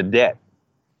 and then the debt.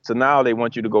 So now they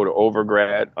want you to go to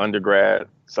overgrad, undergrad,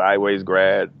 sideways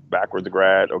grad, backwards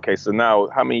grad. Okay, so now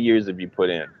how many years have you put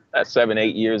in? That's 7,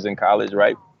 8 years in college,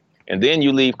 right? And then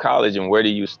you leave college, and where do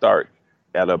you start?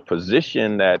 At a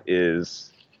position that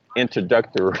is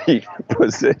introductory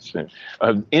position,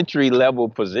 an entry-level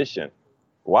position.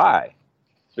 Why?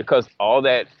 Because all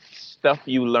that stuff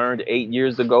you learned 8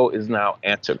 years ago is now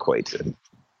antiquated.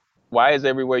 Why is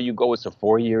everywhere you go, it's a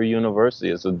 4-year university,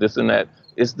 it's a this and that.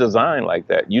 It's designed like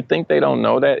that. You think they don't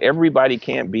know that? Everybody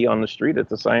can't be on the street at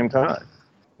the same time.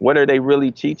 What are they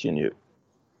really teaching you?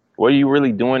 What are you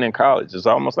really doing in college? It's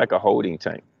almost like a holding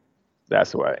tank.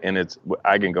 That's why. And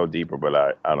I can go deeper, but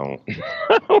I don't.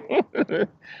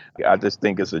 I just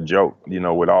think it's a joke,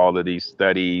 with all of these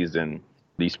studies and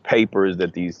these papers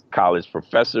that these college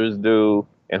professors do.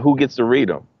 And who gets to read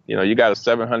them? You got a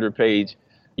 700-page,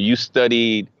 you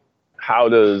studied how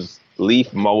does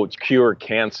leaf mulch cure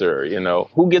cancer?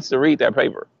 Who gets to read that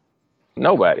paper?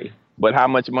 Nobody. But how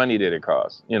much money did it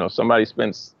cost? Somebody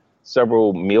spends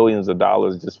several millions of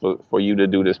dollars just for you to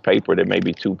do this paper that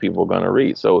maybe 2 people are going to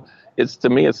read. So to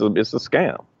me, it's a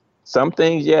scam. Some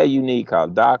things, you need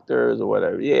college, doctors or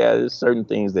whatever. Yeah, there's certain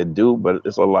things that do, but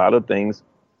it's a lot of things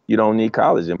you don't need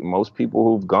college. And most people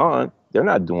who've gone, they're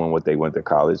not doing what they went to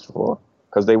college for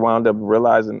because they wound up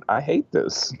realizing, I hate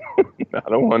this. I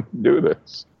don't want to do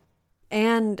this.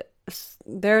 And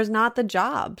there's not the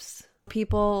jobs.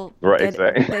 People,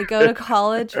 exactly. They go to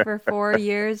college for 4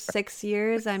 years, 6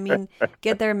 years. I mean,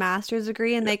 get their master's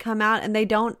degree and they come out and they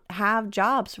don't have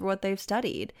jobs for what they've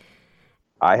studied.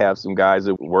 I have some guys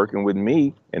that were working with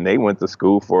me and they went to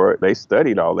school for it. They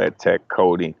studied all that tech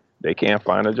coding. They can't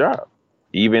find a job,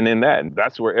 even in that. And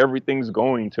that's where everything's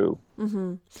going to.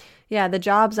 Mm-hmm. Yeah, the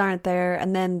jobs aren't there.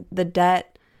 And then the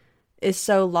debt is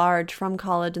so large from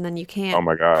college and then you can't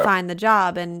find the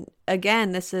job. And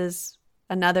again, this is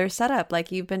another setup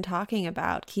like you've been talking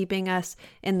about, keeping us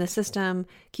in the system,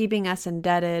 keeping us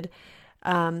indebted.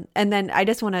 And then I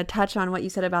just want to touch on what you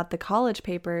said about the college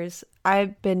papers.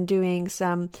 I've been doing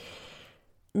some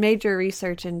major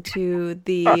research into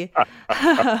the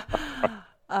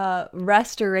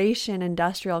restoration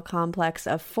industrial complex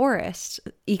of forest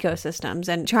ecosystems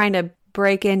and trying to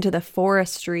break into the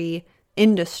forestry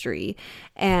industry.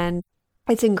 And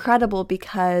it's incredible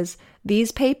because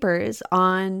these papers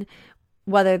on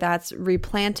whether that's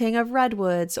replanting of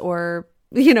redwoods or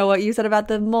what you said about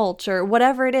the mulch or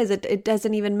whatever it is, it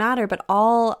doesn't even matter. But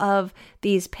all of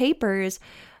these papers,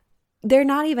 they're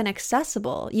not even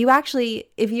accessible. You actually,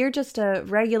 if you're just a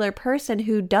regular person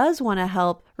who does want to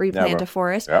help replant a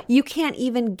forest, you can't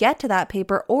even get to that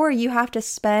paper, or you have to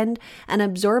spend an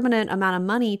exorbitant amount of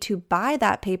money to buy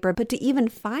that paper. But to even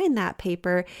find that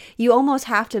paper, you almost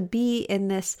have to be in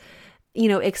this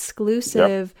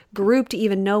exclusive group to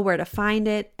even know where to find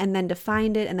it, and then to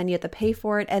find it, and then you have to pay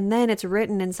for it. And then it's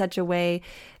written in such a way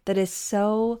that is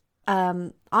so,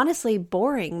 honestly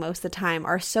boring most of the time,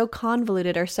 or so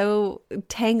convoluted or so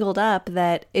tangled up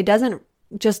that it doesn't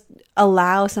just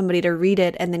allow somebody to read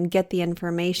it and then get the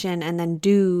information and then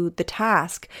do the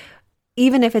task,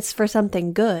 even if it's for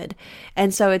something good.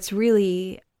 And so it's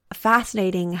really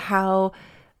fascinating how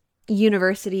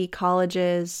university,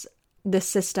 colleges, the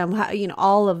system, how,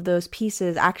 all of those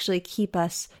pieces actually keep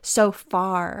us so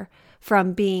far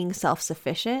from being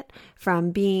self-sufficient,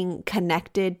 from being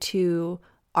connected to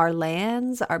our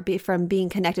lands, from being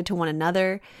connected to one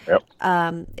another.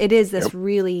 Yep. It is this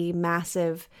really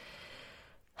massive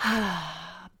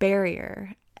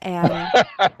barrier. And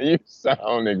You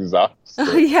sound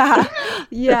exhausted.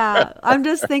 yeah. I'm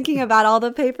just thinking about all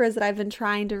the papers that I've been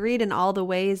trying to read and all the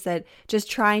ways that just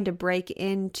trying to break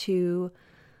into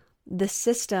the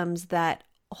systems that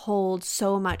hold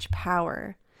so much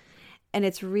power. And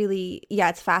it's really,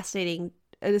 it's fascinating,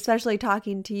 especially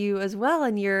talking to you as well.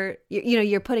 And you're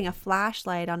putting a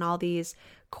flashlight on all these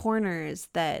corners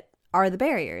that are the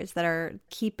barriers that are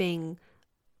keeping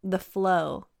the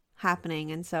flow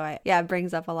happening. And so it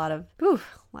brings up a lot of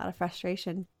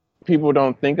frustration. People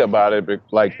don't think about it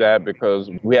like that because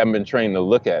we haven't been trained to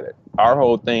look at it. Our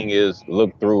whole thing is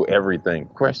look through everything,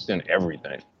 question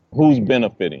everything. Who's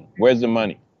benefiting? Where's the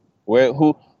money?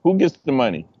 Who gets the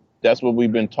money? That's what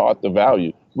we've been taught to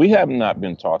value. We have not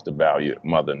been taught to value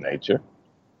Mother Nature.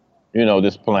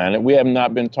 This planet. We have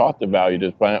not been taught to value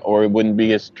this planet, or it wouldn't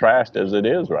be as trashed as it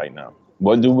is right now.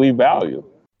 What do we value?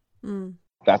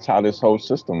 That's how this whole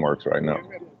system works right now.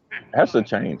 It has to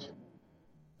change.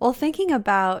 Well, thinking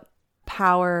about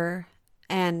power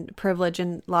and privilege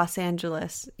in Los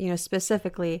Angeles,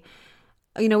 specifically,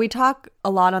 we talk a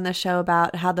lot on the show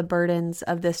about how the burdens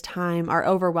of this time are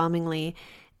overwhelmingly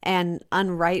and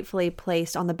unrightfully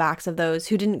placed on the backs of those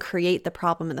who didn't create the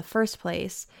problem in the first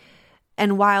place.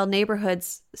 And while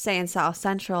neighborhoods, say in South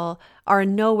Central, are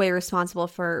in no way responsible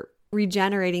for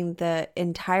regenerating the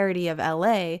entirety of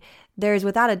LA, there's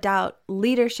without a doubt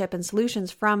leadership and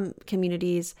solutions from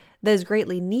communities that is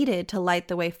greatly needed to light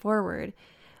the way forward.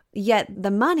 Yet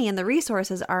the money and the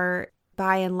resources are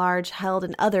by and large held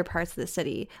in other parts of the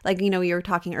city. Like, you were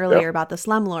talking earlier about the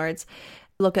slumlords.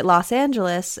 Look at Los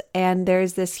Angeles, and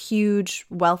there's this huge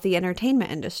wealthy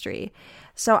entertainment industry.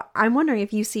 So I'm wondering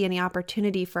if you see any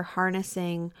opportunity for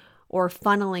harnessing or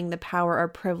funneling the power or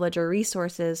privilege or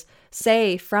resources,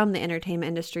 say, from the entertainment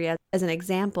industry as an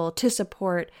example, to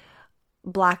support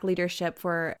Black leadership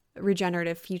for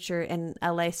regenerative future in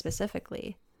LA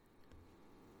specifically.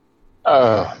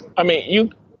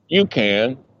 You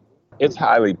can. It's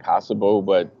highly possible,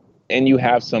 and you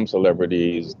have some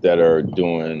celebrities that are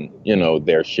doing,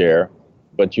 their share,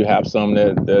 but you have some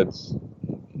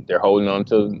they're holding on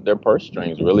to their purse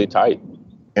strings really tight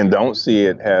and don't see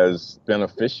it as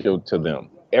beneficial to them.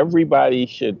 Everybody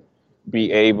should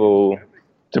be able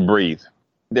to breathe.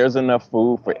 There's enough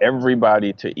food for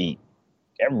everybody to eat.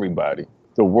 Everybody.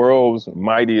 The world's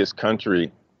mightiest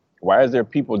country. Why is there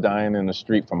people dying in the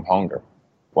street from hunger?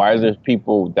 Why is there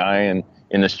people dying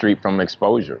in the street from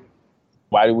exposure?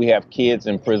 Why do we have kids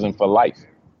in prison for life?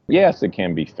 Yes, it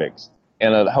can be fixed.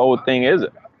 And the whole thing is,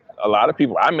 a lot of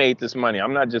people, I made this money.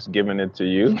 I'm not just giving it to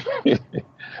you.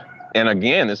 And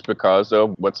again, it's because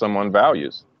of what someone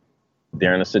values.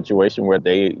 They're in a situation where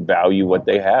they value what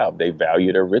they have. They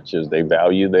value their riches. They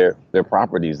value their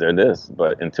properties, their this.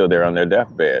 But until they're on their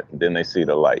deathbed, then they see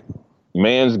the light.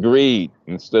 Man's greed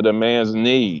instead of man's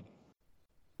need.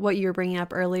 What you were bringing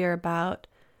up earlier about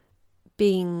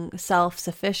being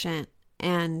self-sufficient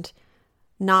and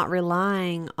not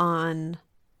relying on,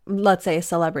 let's say, a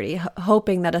celebrity,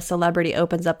 hoping that a celebrity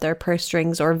opens up their purse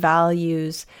strings or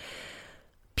values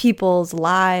people's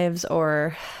lives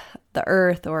or the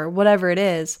earth or whatever it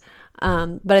is.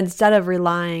 But instead of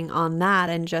relying on that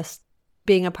and just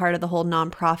being a part of the whole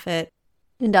nonprofit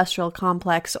industrial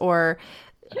complex or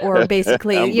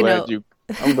basically,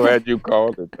 I'm glad you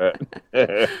called it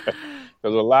that.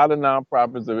 Because a lot of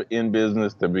nonprofits are in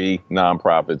business to be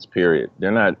nonprofits, period.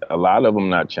 A lot of them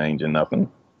not changing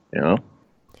nothing,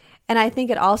 And I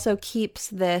think it also keeps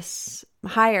this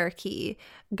hierarchy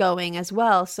going as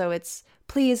well. So it's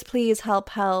please, please help.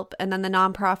 And then the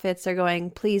nonprofits are going,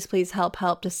 please, please help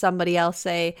to somebody else,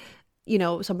 say,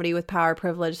 somebody with power,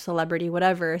 privilege, celebrity,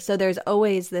 whatever. So there's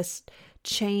always this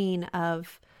chain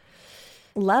of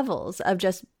levels of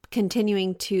just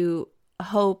continuing to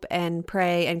hope and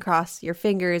pray and cross your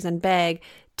fingers and beg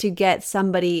to get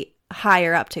somebody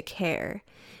higher up to care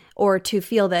or to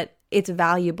feel that it's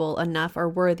valuable enough or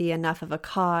worthy enough of a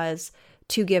cause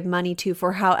to give money to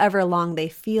for however long they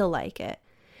feel like it.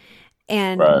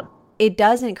 And It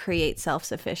doesn't create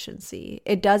self-sufficiency.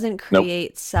 It doesn't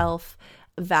create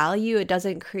value. It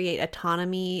doesn't create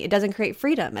autonomy. It doesn't create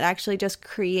freedom. It actually just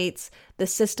creates the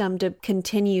system to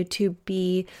continue to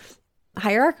be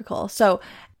hierarchical. So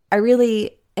I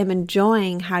really am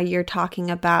enjoying how you're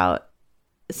talking about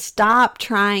stop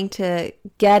trying to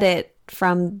get it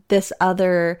from this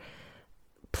other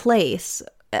place.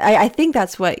 I think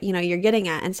that's what, you're getting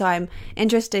at. And so I'm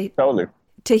interested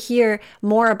to hear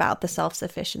more about the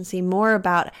self-sufficiency, more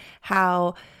about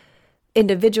how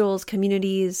individuals,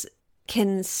 communities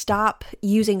can stop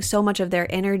using so much of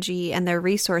their energy and their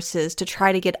resources to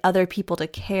try to get other people to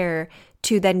care,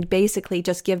 to then basically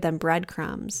just give them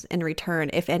breadcrumbs in return,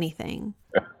 if anything.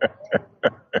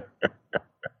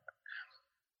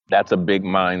 That's a big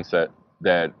mindset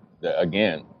that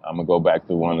again, I'm going to go back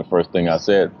to one of the first things I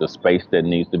said. The space that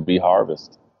needs to be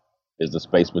harvested is the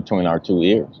space between our two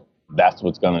ears. That's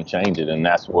what's going to change it. And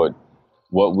that's what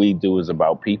we do is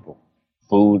about people.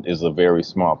 Food is a very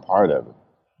small part of it.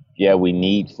 Yeah, we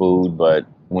need food, but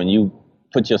when you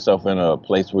put yourself in a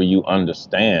place where you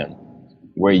understand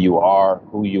where you are,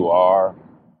 who you are,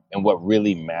 and what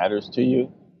really matters to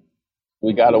you,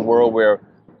 we got a world where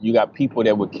you got people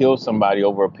that would kill somebody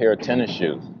over a pair of tennis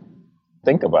shoes.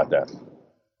 Think about that.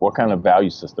 What kind of value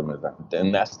system is that?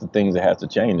 And that's the things that has to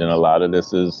change. And a lot of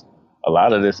this is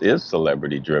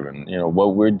celebrity driven.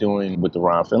 What we're doing with the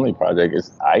Ron Finley Project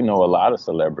is, I know a lot of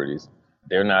celebrities.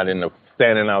 They're not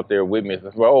standing out there with me.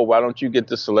 Oh, why don't you get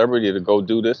the celebrity to go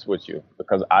do this with you?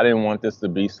 Because I didn't want this to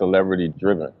be celebrity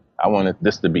driven. I wanted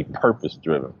this to be purpose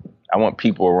driven. I want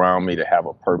people around me to have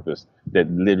a purpose that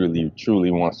literally,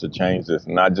 truly wants to change this,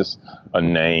 not just a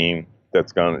name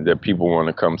that people want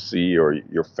to come see, or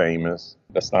you're famous.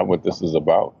 That's not what this is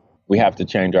about. We have to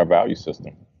change our value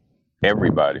system.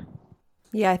 Everybody.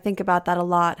 Yeah, I think about that a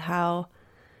lot, how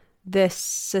this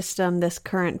system, this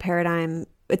current paradigm,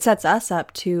 it sets us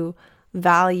up to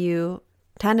value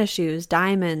tennis shoes,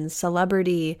 diamonds,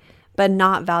 celebrity, but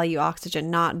not value oxygen,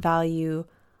 not value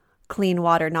clean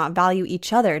water, not value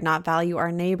each other, not value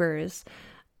our neighbors.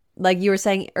 Like you were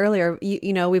saying earlier,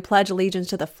 we pledge allegiance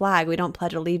to the flag. We don't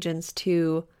pledge allegiance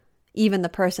to even the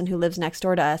person who lives next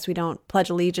door to us. We don't pledge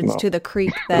allegiance to the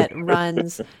creek that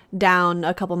runs down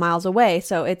a couple miles away.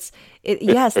 So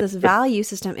yes, this value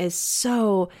system it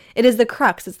is the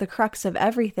crux. It's the crux of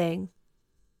everything.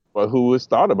 But who has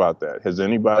thought about that? Has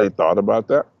anybody thought about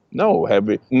that? No.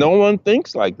 No one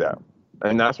thinks like that.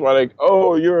 And that's why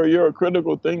you're a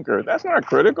critical thinker. That's not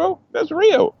critical. That's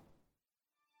real.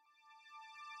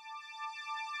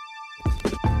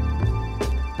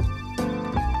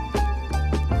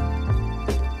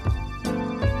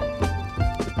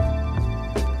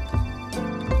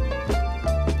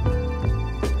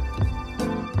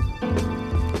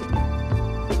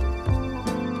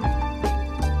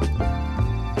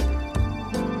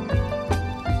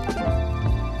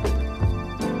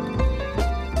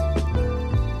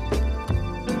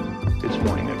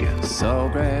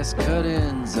 Sawgrass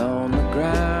cuttings on the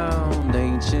ground,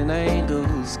 ancient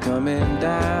angles coming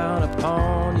down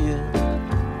upon you.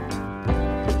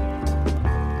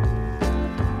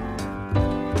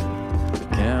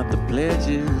 Count the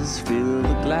pledges, fill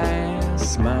the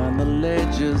glass, mind the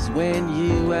ledgers when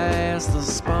you ask the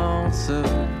sponsor.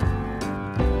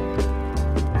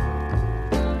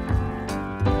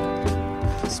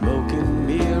 Smoking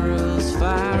mirrors,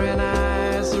 firing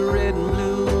eyes, red and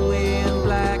blue.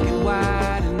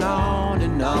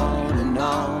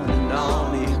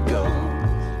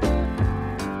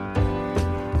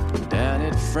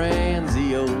 Friends,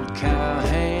 the old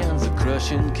cowhands are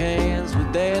crushing cans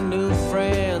with their new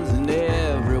friends, and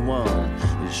everyone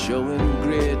is showing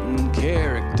grit and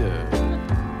character.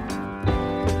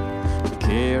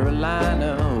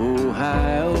 Carolina,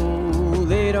 Ohio,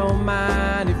 they don't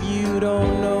mind if you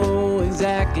don't know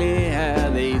exactly how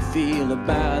they feel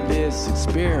about this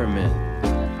experiment.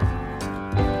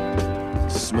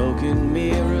 Smoking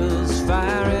mirrors,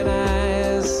 firing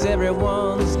eyes,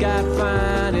 everyone's got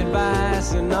fine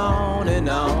advice, and on and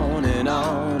on and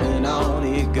on and on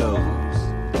it goes.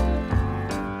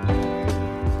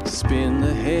 Spin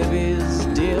the heavies,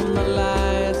 dim the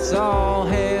lights, all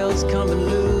hell's coming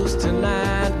loose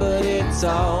tonight, but it's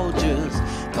all just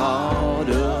part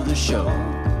of the show.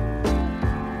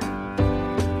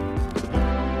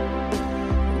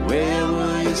 Where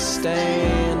were you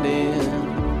standing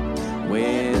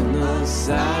when the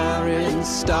sirens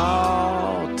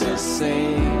start to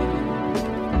sing?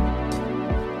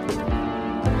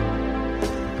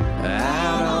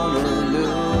 Out on the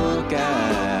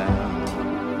lookout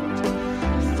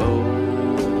for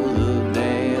the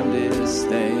damnedest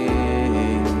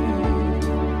thing.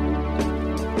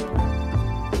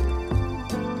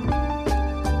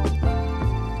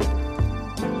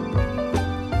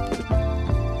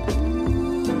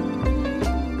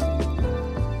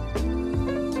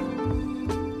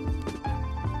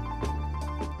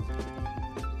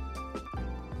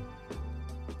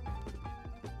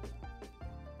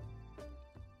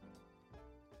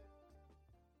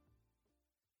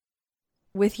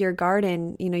 with your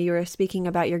garden, you were speaking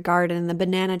about your garden and the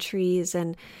banana trees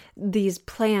and these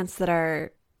plants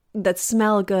that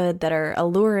smell good, that are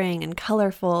alluring and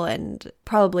colorful and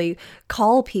probably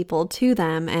call people to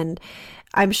them. And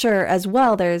I'm sure as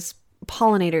well there's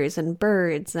pollinators and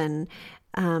birds and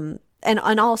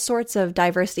all sorts of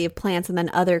diversity of plants, and then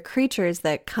other creatures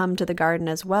that come to the garden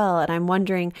as well. And I'm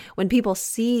wondering, when people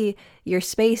see your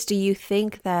space, do you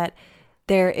think that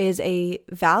there is a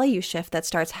value shift that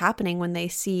starts happening when they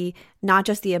see not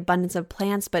just the abundance of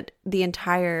plants, but the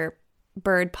entire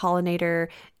bird, pollinator,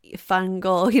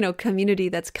 fungal, community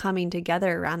that's coming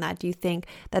together around that? Do you think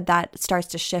that starts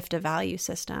to shift a value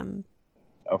system?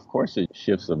 Of course it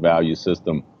shifts a value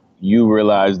system. You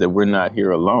realize that we're not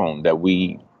here alone, that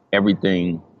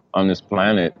everything on this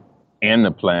planet and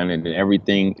the planet and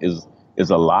everything is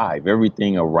alive.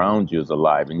 Everything around you is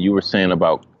alive. And you were saying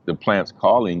about the plants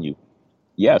calling you.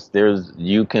 Yes, there's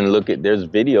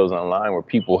videos online where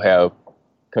people have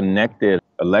connected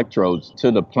electrodes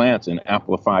to the plants and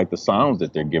amplified the sounds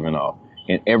that they're giving off.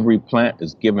 And every plant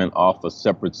is giving off a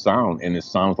separate sound, and it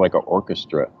sounds like an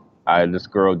orchestra. This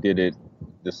girl did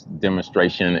this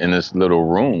demonstration in this little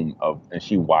room and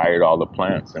she wired all the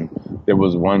plants. And there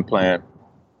was one plant,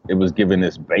 it was giving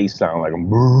this bass sound like a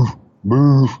boo,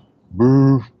 boo,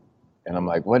 boo. And I'm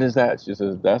like, what is that? She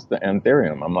says, that's the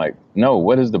anthurium. I'm like, no,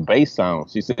 what is the bass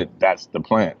sound? She said, that's the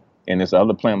plant. And this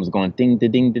other plant was going ding, da,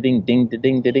 ding, da, ding, ding, da,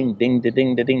 ding, da, ding, ding, da,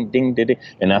 ding, da, ding, ding, da, ding.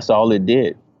 And that's all it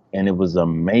did. And it was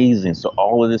amazing. So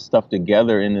all of this stuff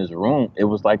together in this room, it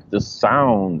was like the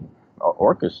sound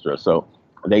orchestra. So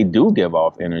they do give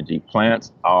off energy.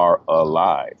 Plants are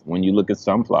alive. When you look at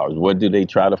sunflowers, what do they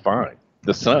try to find?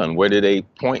 The sun. Where do they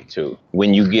point to?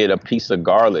 When you get a piece of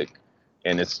garlic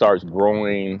and it starts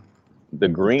growing the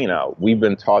green out, we've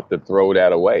been taught to throw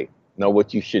that away. No,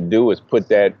 what you should do is put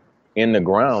that in the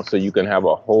ground so you can have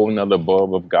a whole nother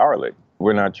bulb of garlic.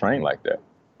 We're not trained like that.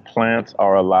 Plants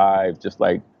are alive just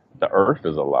like the earth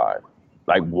is alive.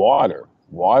 Like water.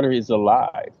 Water is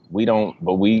alive.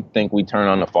 But we think we turn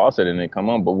on the faucet and it come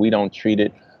on, but we don't treat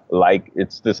it like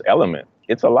it's this element.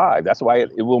 It's alive. That's why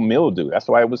it will mildew. That's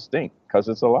why it will stink, because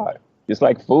it's alive. It's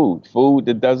like food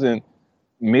that doesn't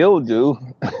mildew,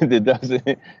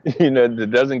 that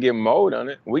doesn't get mold on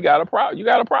it. We got a problem. You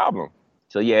got a problem.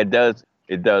 So yeah,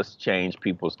 it does change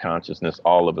people's consciousness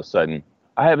all of a sudden.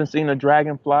 I haven't seen a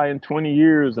dragonfly in 20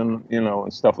 years and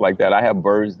stuff like that. I have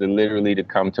birds that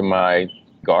come to my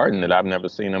garden that I've never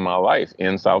seen in my life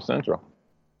in South Central.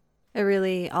 It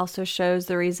really also shows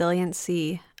the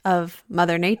resiliency of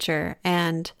Mother Nature,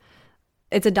 and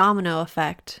it's a domino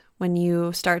effect when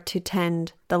you start to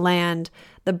tend the land,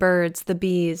 the birds, the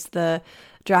bees, the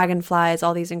dragonflies,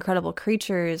 all these incredible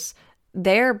creatures.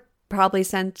 They're probably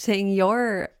sensing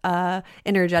your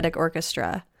energetic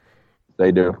orchestra.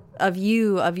 They do. Of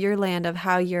your land, of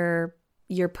how you're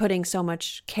putting so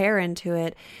much care into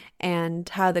it and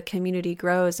how the community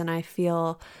grows. And I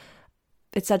feel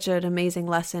it's such an amazing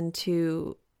lesson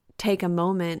to take a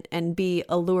moment and be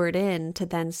allured in to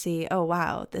then see, oh,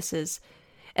 wow, this is,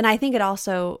 and I think it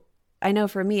also, I know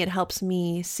for me, it helps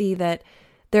me see that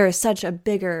there is such a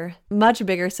much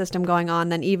bigger system going on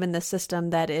than even the system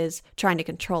that is trying to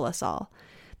control us all.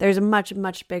 There's a much,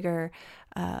 much bigger.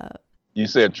 You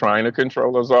said trying to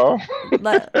control us all?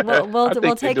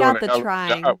 We'll take out the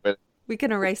trying. We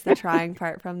can erase the trying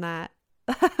part from that.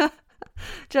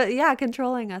 Yeah,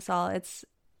 controlling us all.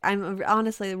 I'm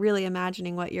honestly really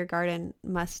imagining what your garden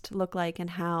must look like and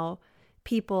how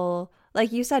people,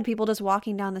 like you said, people just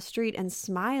walking down the street and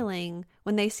smiling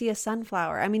when they see a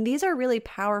sunflower. I mean, these are really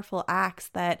powerful acts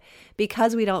that,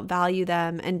 because we don't value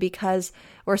them and because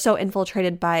we're so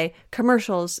infiltrated by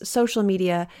commercials, social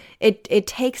media, it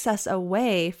takes us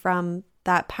away from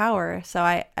that power. So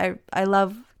I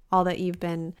love all that you've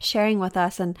been sharing with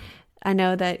us. And I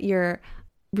know that you're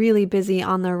really busy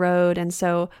on the road. And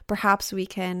so perhaps we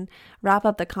can wrap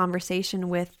up the conversation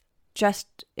with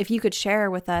just, if you could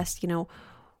share with us,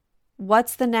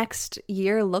 what's the next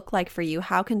year look like for you?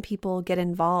 How can people get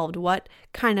involved? What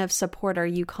kind of support are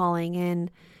you calling in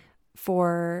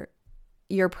for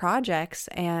your projects?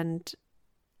 And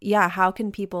yeah, how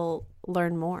can people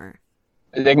learn more?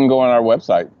 They can go on our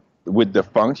website with the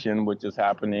function, which is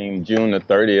happening June the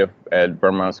 30th at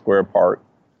Vermont Square Park.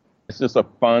 It's just a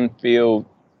fun-filled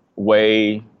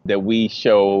way that we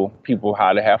show people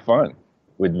how to have fun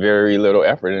with very little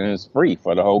effort, and it's free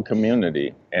for the whole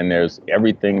community. And there's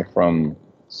everything from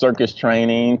circus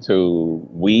training to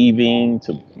weaving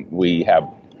to, we have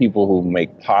people who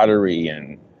make pottery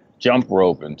and jump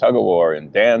rope and tug of war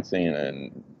and dancing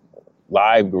and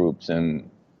live groups.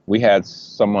 And we had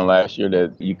someone last year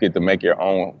that you get to make your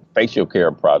own facial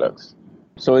care products.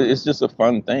 So it's just a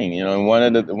fun thing, you know.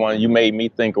 And one you made me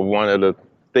think of one of the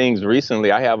things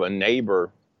recently. I have a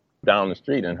neighbor down the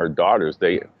street, and her daughters.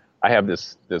 I have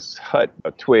this hut,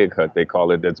 a twig hut they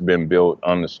call it, that's been built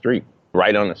on the street,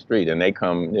 right on the street. And they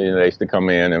come, you know, they used to come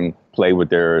in and play with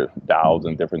their dolls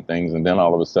and different things. And then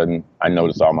all of a sudden, I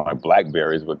noticed all my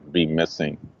blackberries would be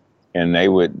missing, and they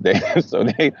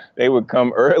would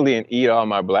come early and eat all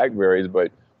my blackberries.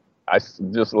 But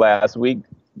just last week,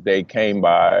 they came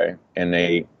by and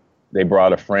they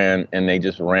brought a friend, and they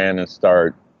just ran and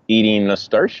started eating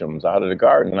nasturtiums out of the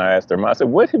garden. And I asked her, I said,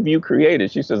 "What have you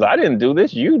created?" She says, "I didn't do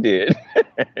this, you did."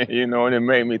 You know, and it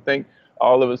made me think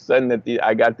all of a sudden that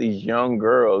I got these young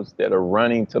girls that are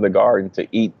running to the garden to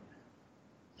eat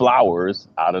flowers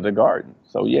out of the garden.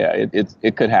 So yeah,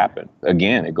 it could happen.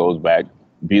 Again, it goes back,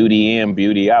 beauty in,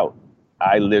 beauty out.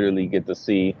 I literally get to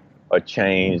see a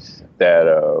change that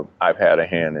I've had a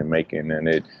hand in making,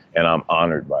 and I'm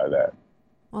honored by that.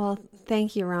 Well,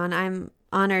 thank you, Ron. I'm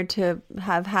honored to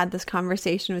have had this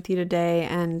conversation with you today,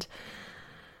 and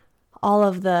all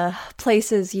of the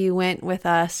places you went with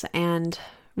us and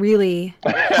really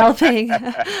helping.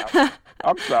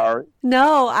 I'm sorry.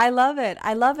 No, I love it.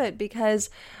 I love it because,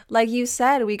 like you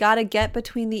said, we got to get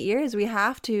between the ears. We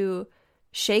have to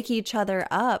shake each other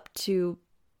up to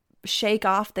shake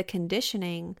off the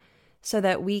conditioning so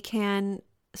that we can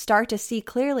start to see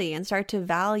clearly and start to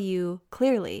value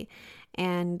clearly.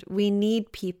 And we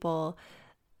need people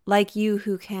like you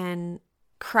who can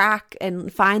crack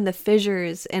and find the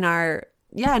fissures in our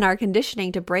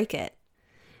conditioning to break it.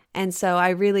 And so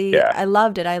I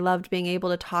loved it. I loved being able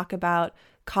to talk about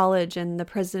college and the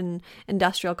prison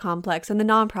industrial complex and the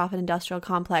nonprofit industrial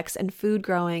complex and food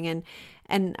growing.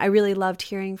 And I really loved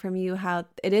hearing from you how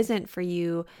it isn't for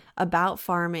you about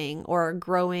farming or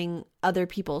growing other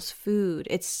people's food.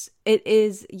 It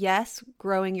is, yes,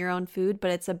 growing your own food,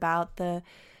 but it's about the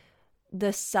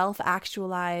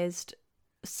self-actualized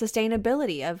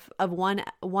sustainability of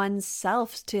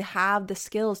oneself, to have the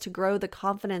skills, to grow the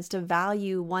confidence, to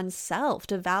value oneself,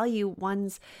 to value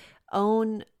one's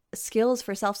own skills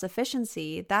for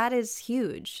self-sufficiency. That is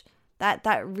huge.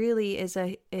 That really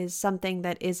is something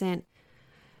that isn't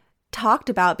talked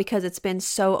about because it's been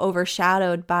so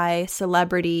overshadowed by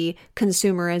celebrity,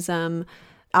 consumerism,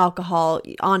 alcohol,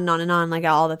 on and on, like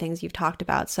all the things you've talked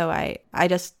about. So I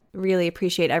just really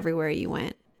appreciate everywhere you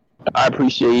went. I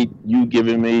appreciate you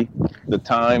giving me the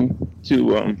time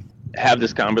to have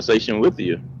this conversation with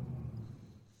you.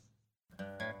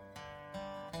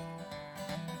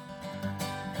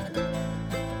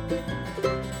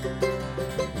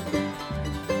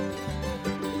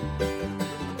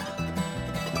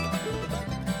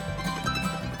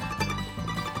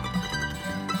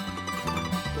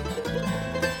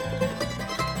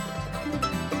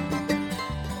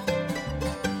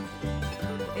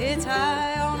 It's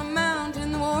high on a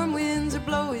mountain, the warm winds are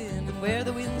blowing, and where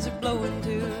the winds are blowing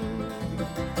to,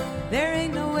 there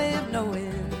ain't no way of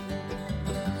knowing.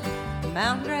 The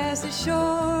mountain grass is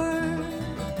short,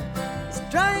 it's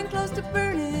dry and close to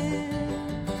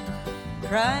burning,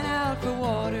 crying out for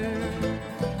water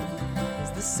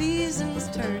as the season's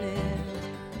turning.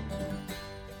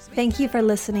 Thank you for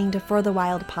listening to For the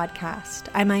Wild podcast.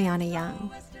 I'm Ayana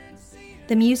Young.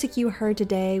 The music you heard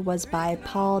today was by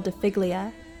Paul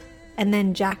DeFiglia, and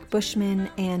then Jack Bushman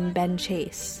and Ben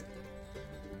Chase.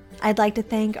 I'd like to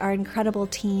thank our incredible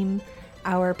team,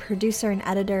 our producer and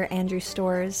editor, Andrew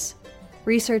Storrs,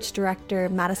 research director,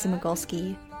 Madison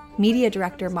Mogulski, media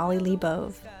director, Molly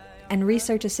Lebove, and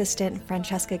research assistant,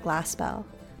 Francesca Glassbell.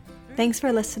 Thanks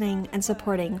for listening and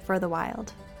supporting For the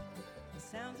Wild. The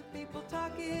sounds of people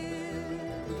talking,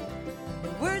 the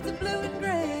words of blue and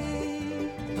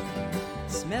gray,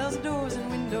 smells of doors and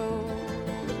windows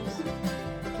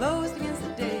closed against the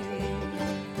day,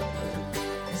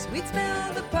 sweet smell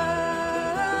of the pine.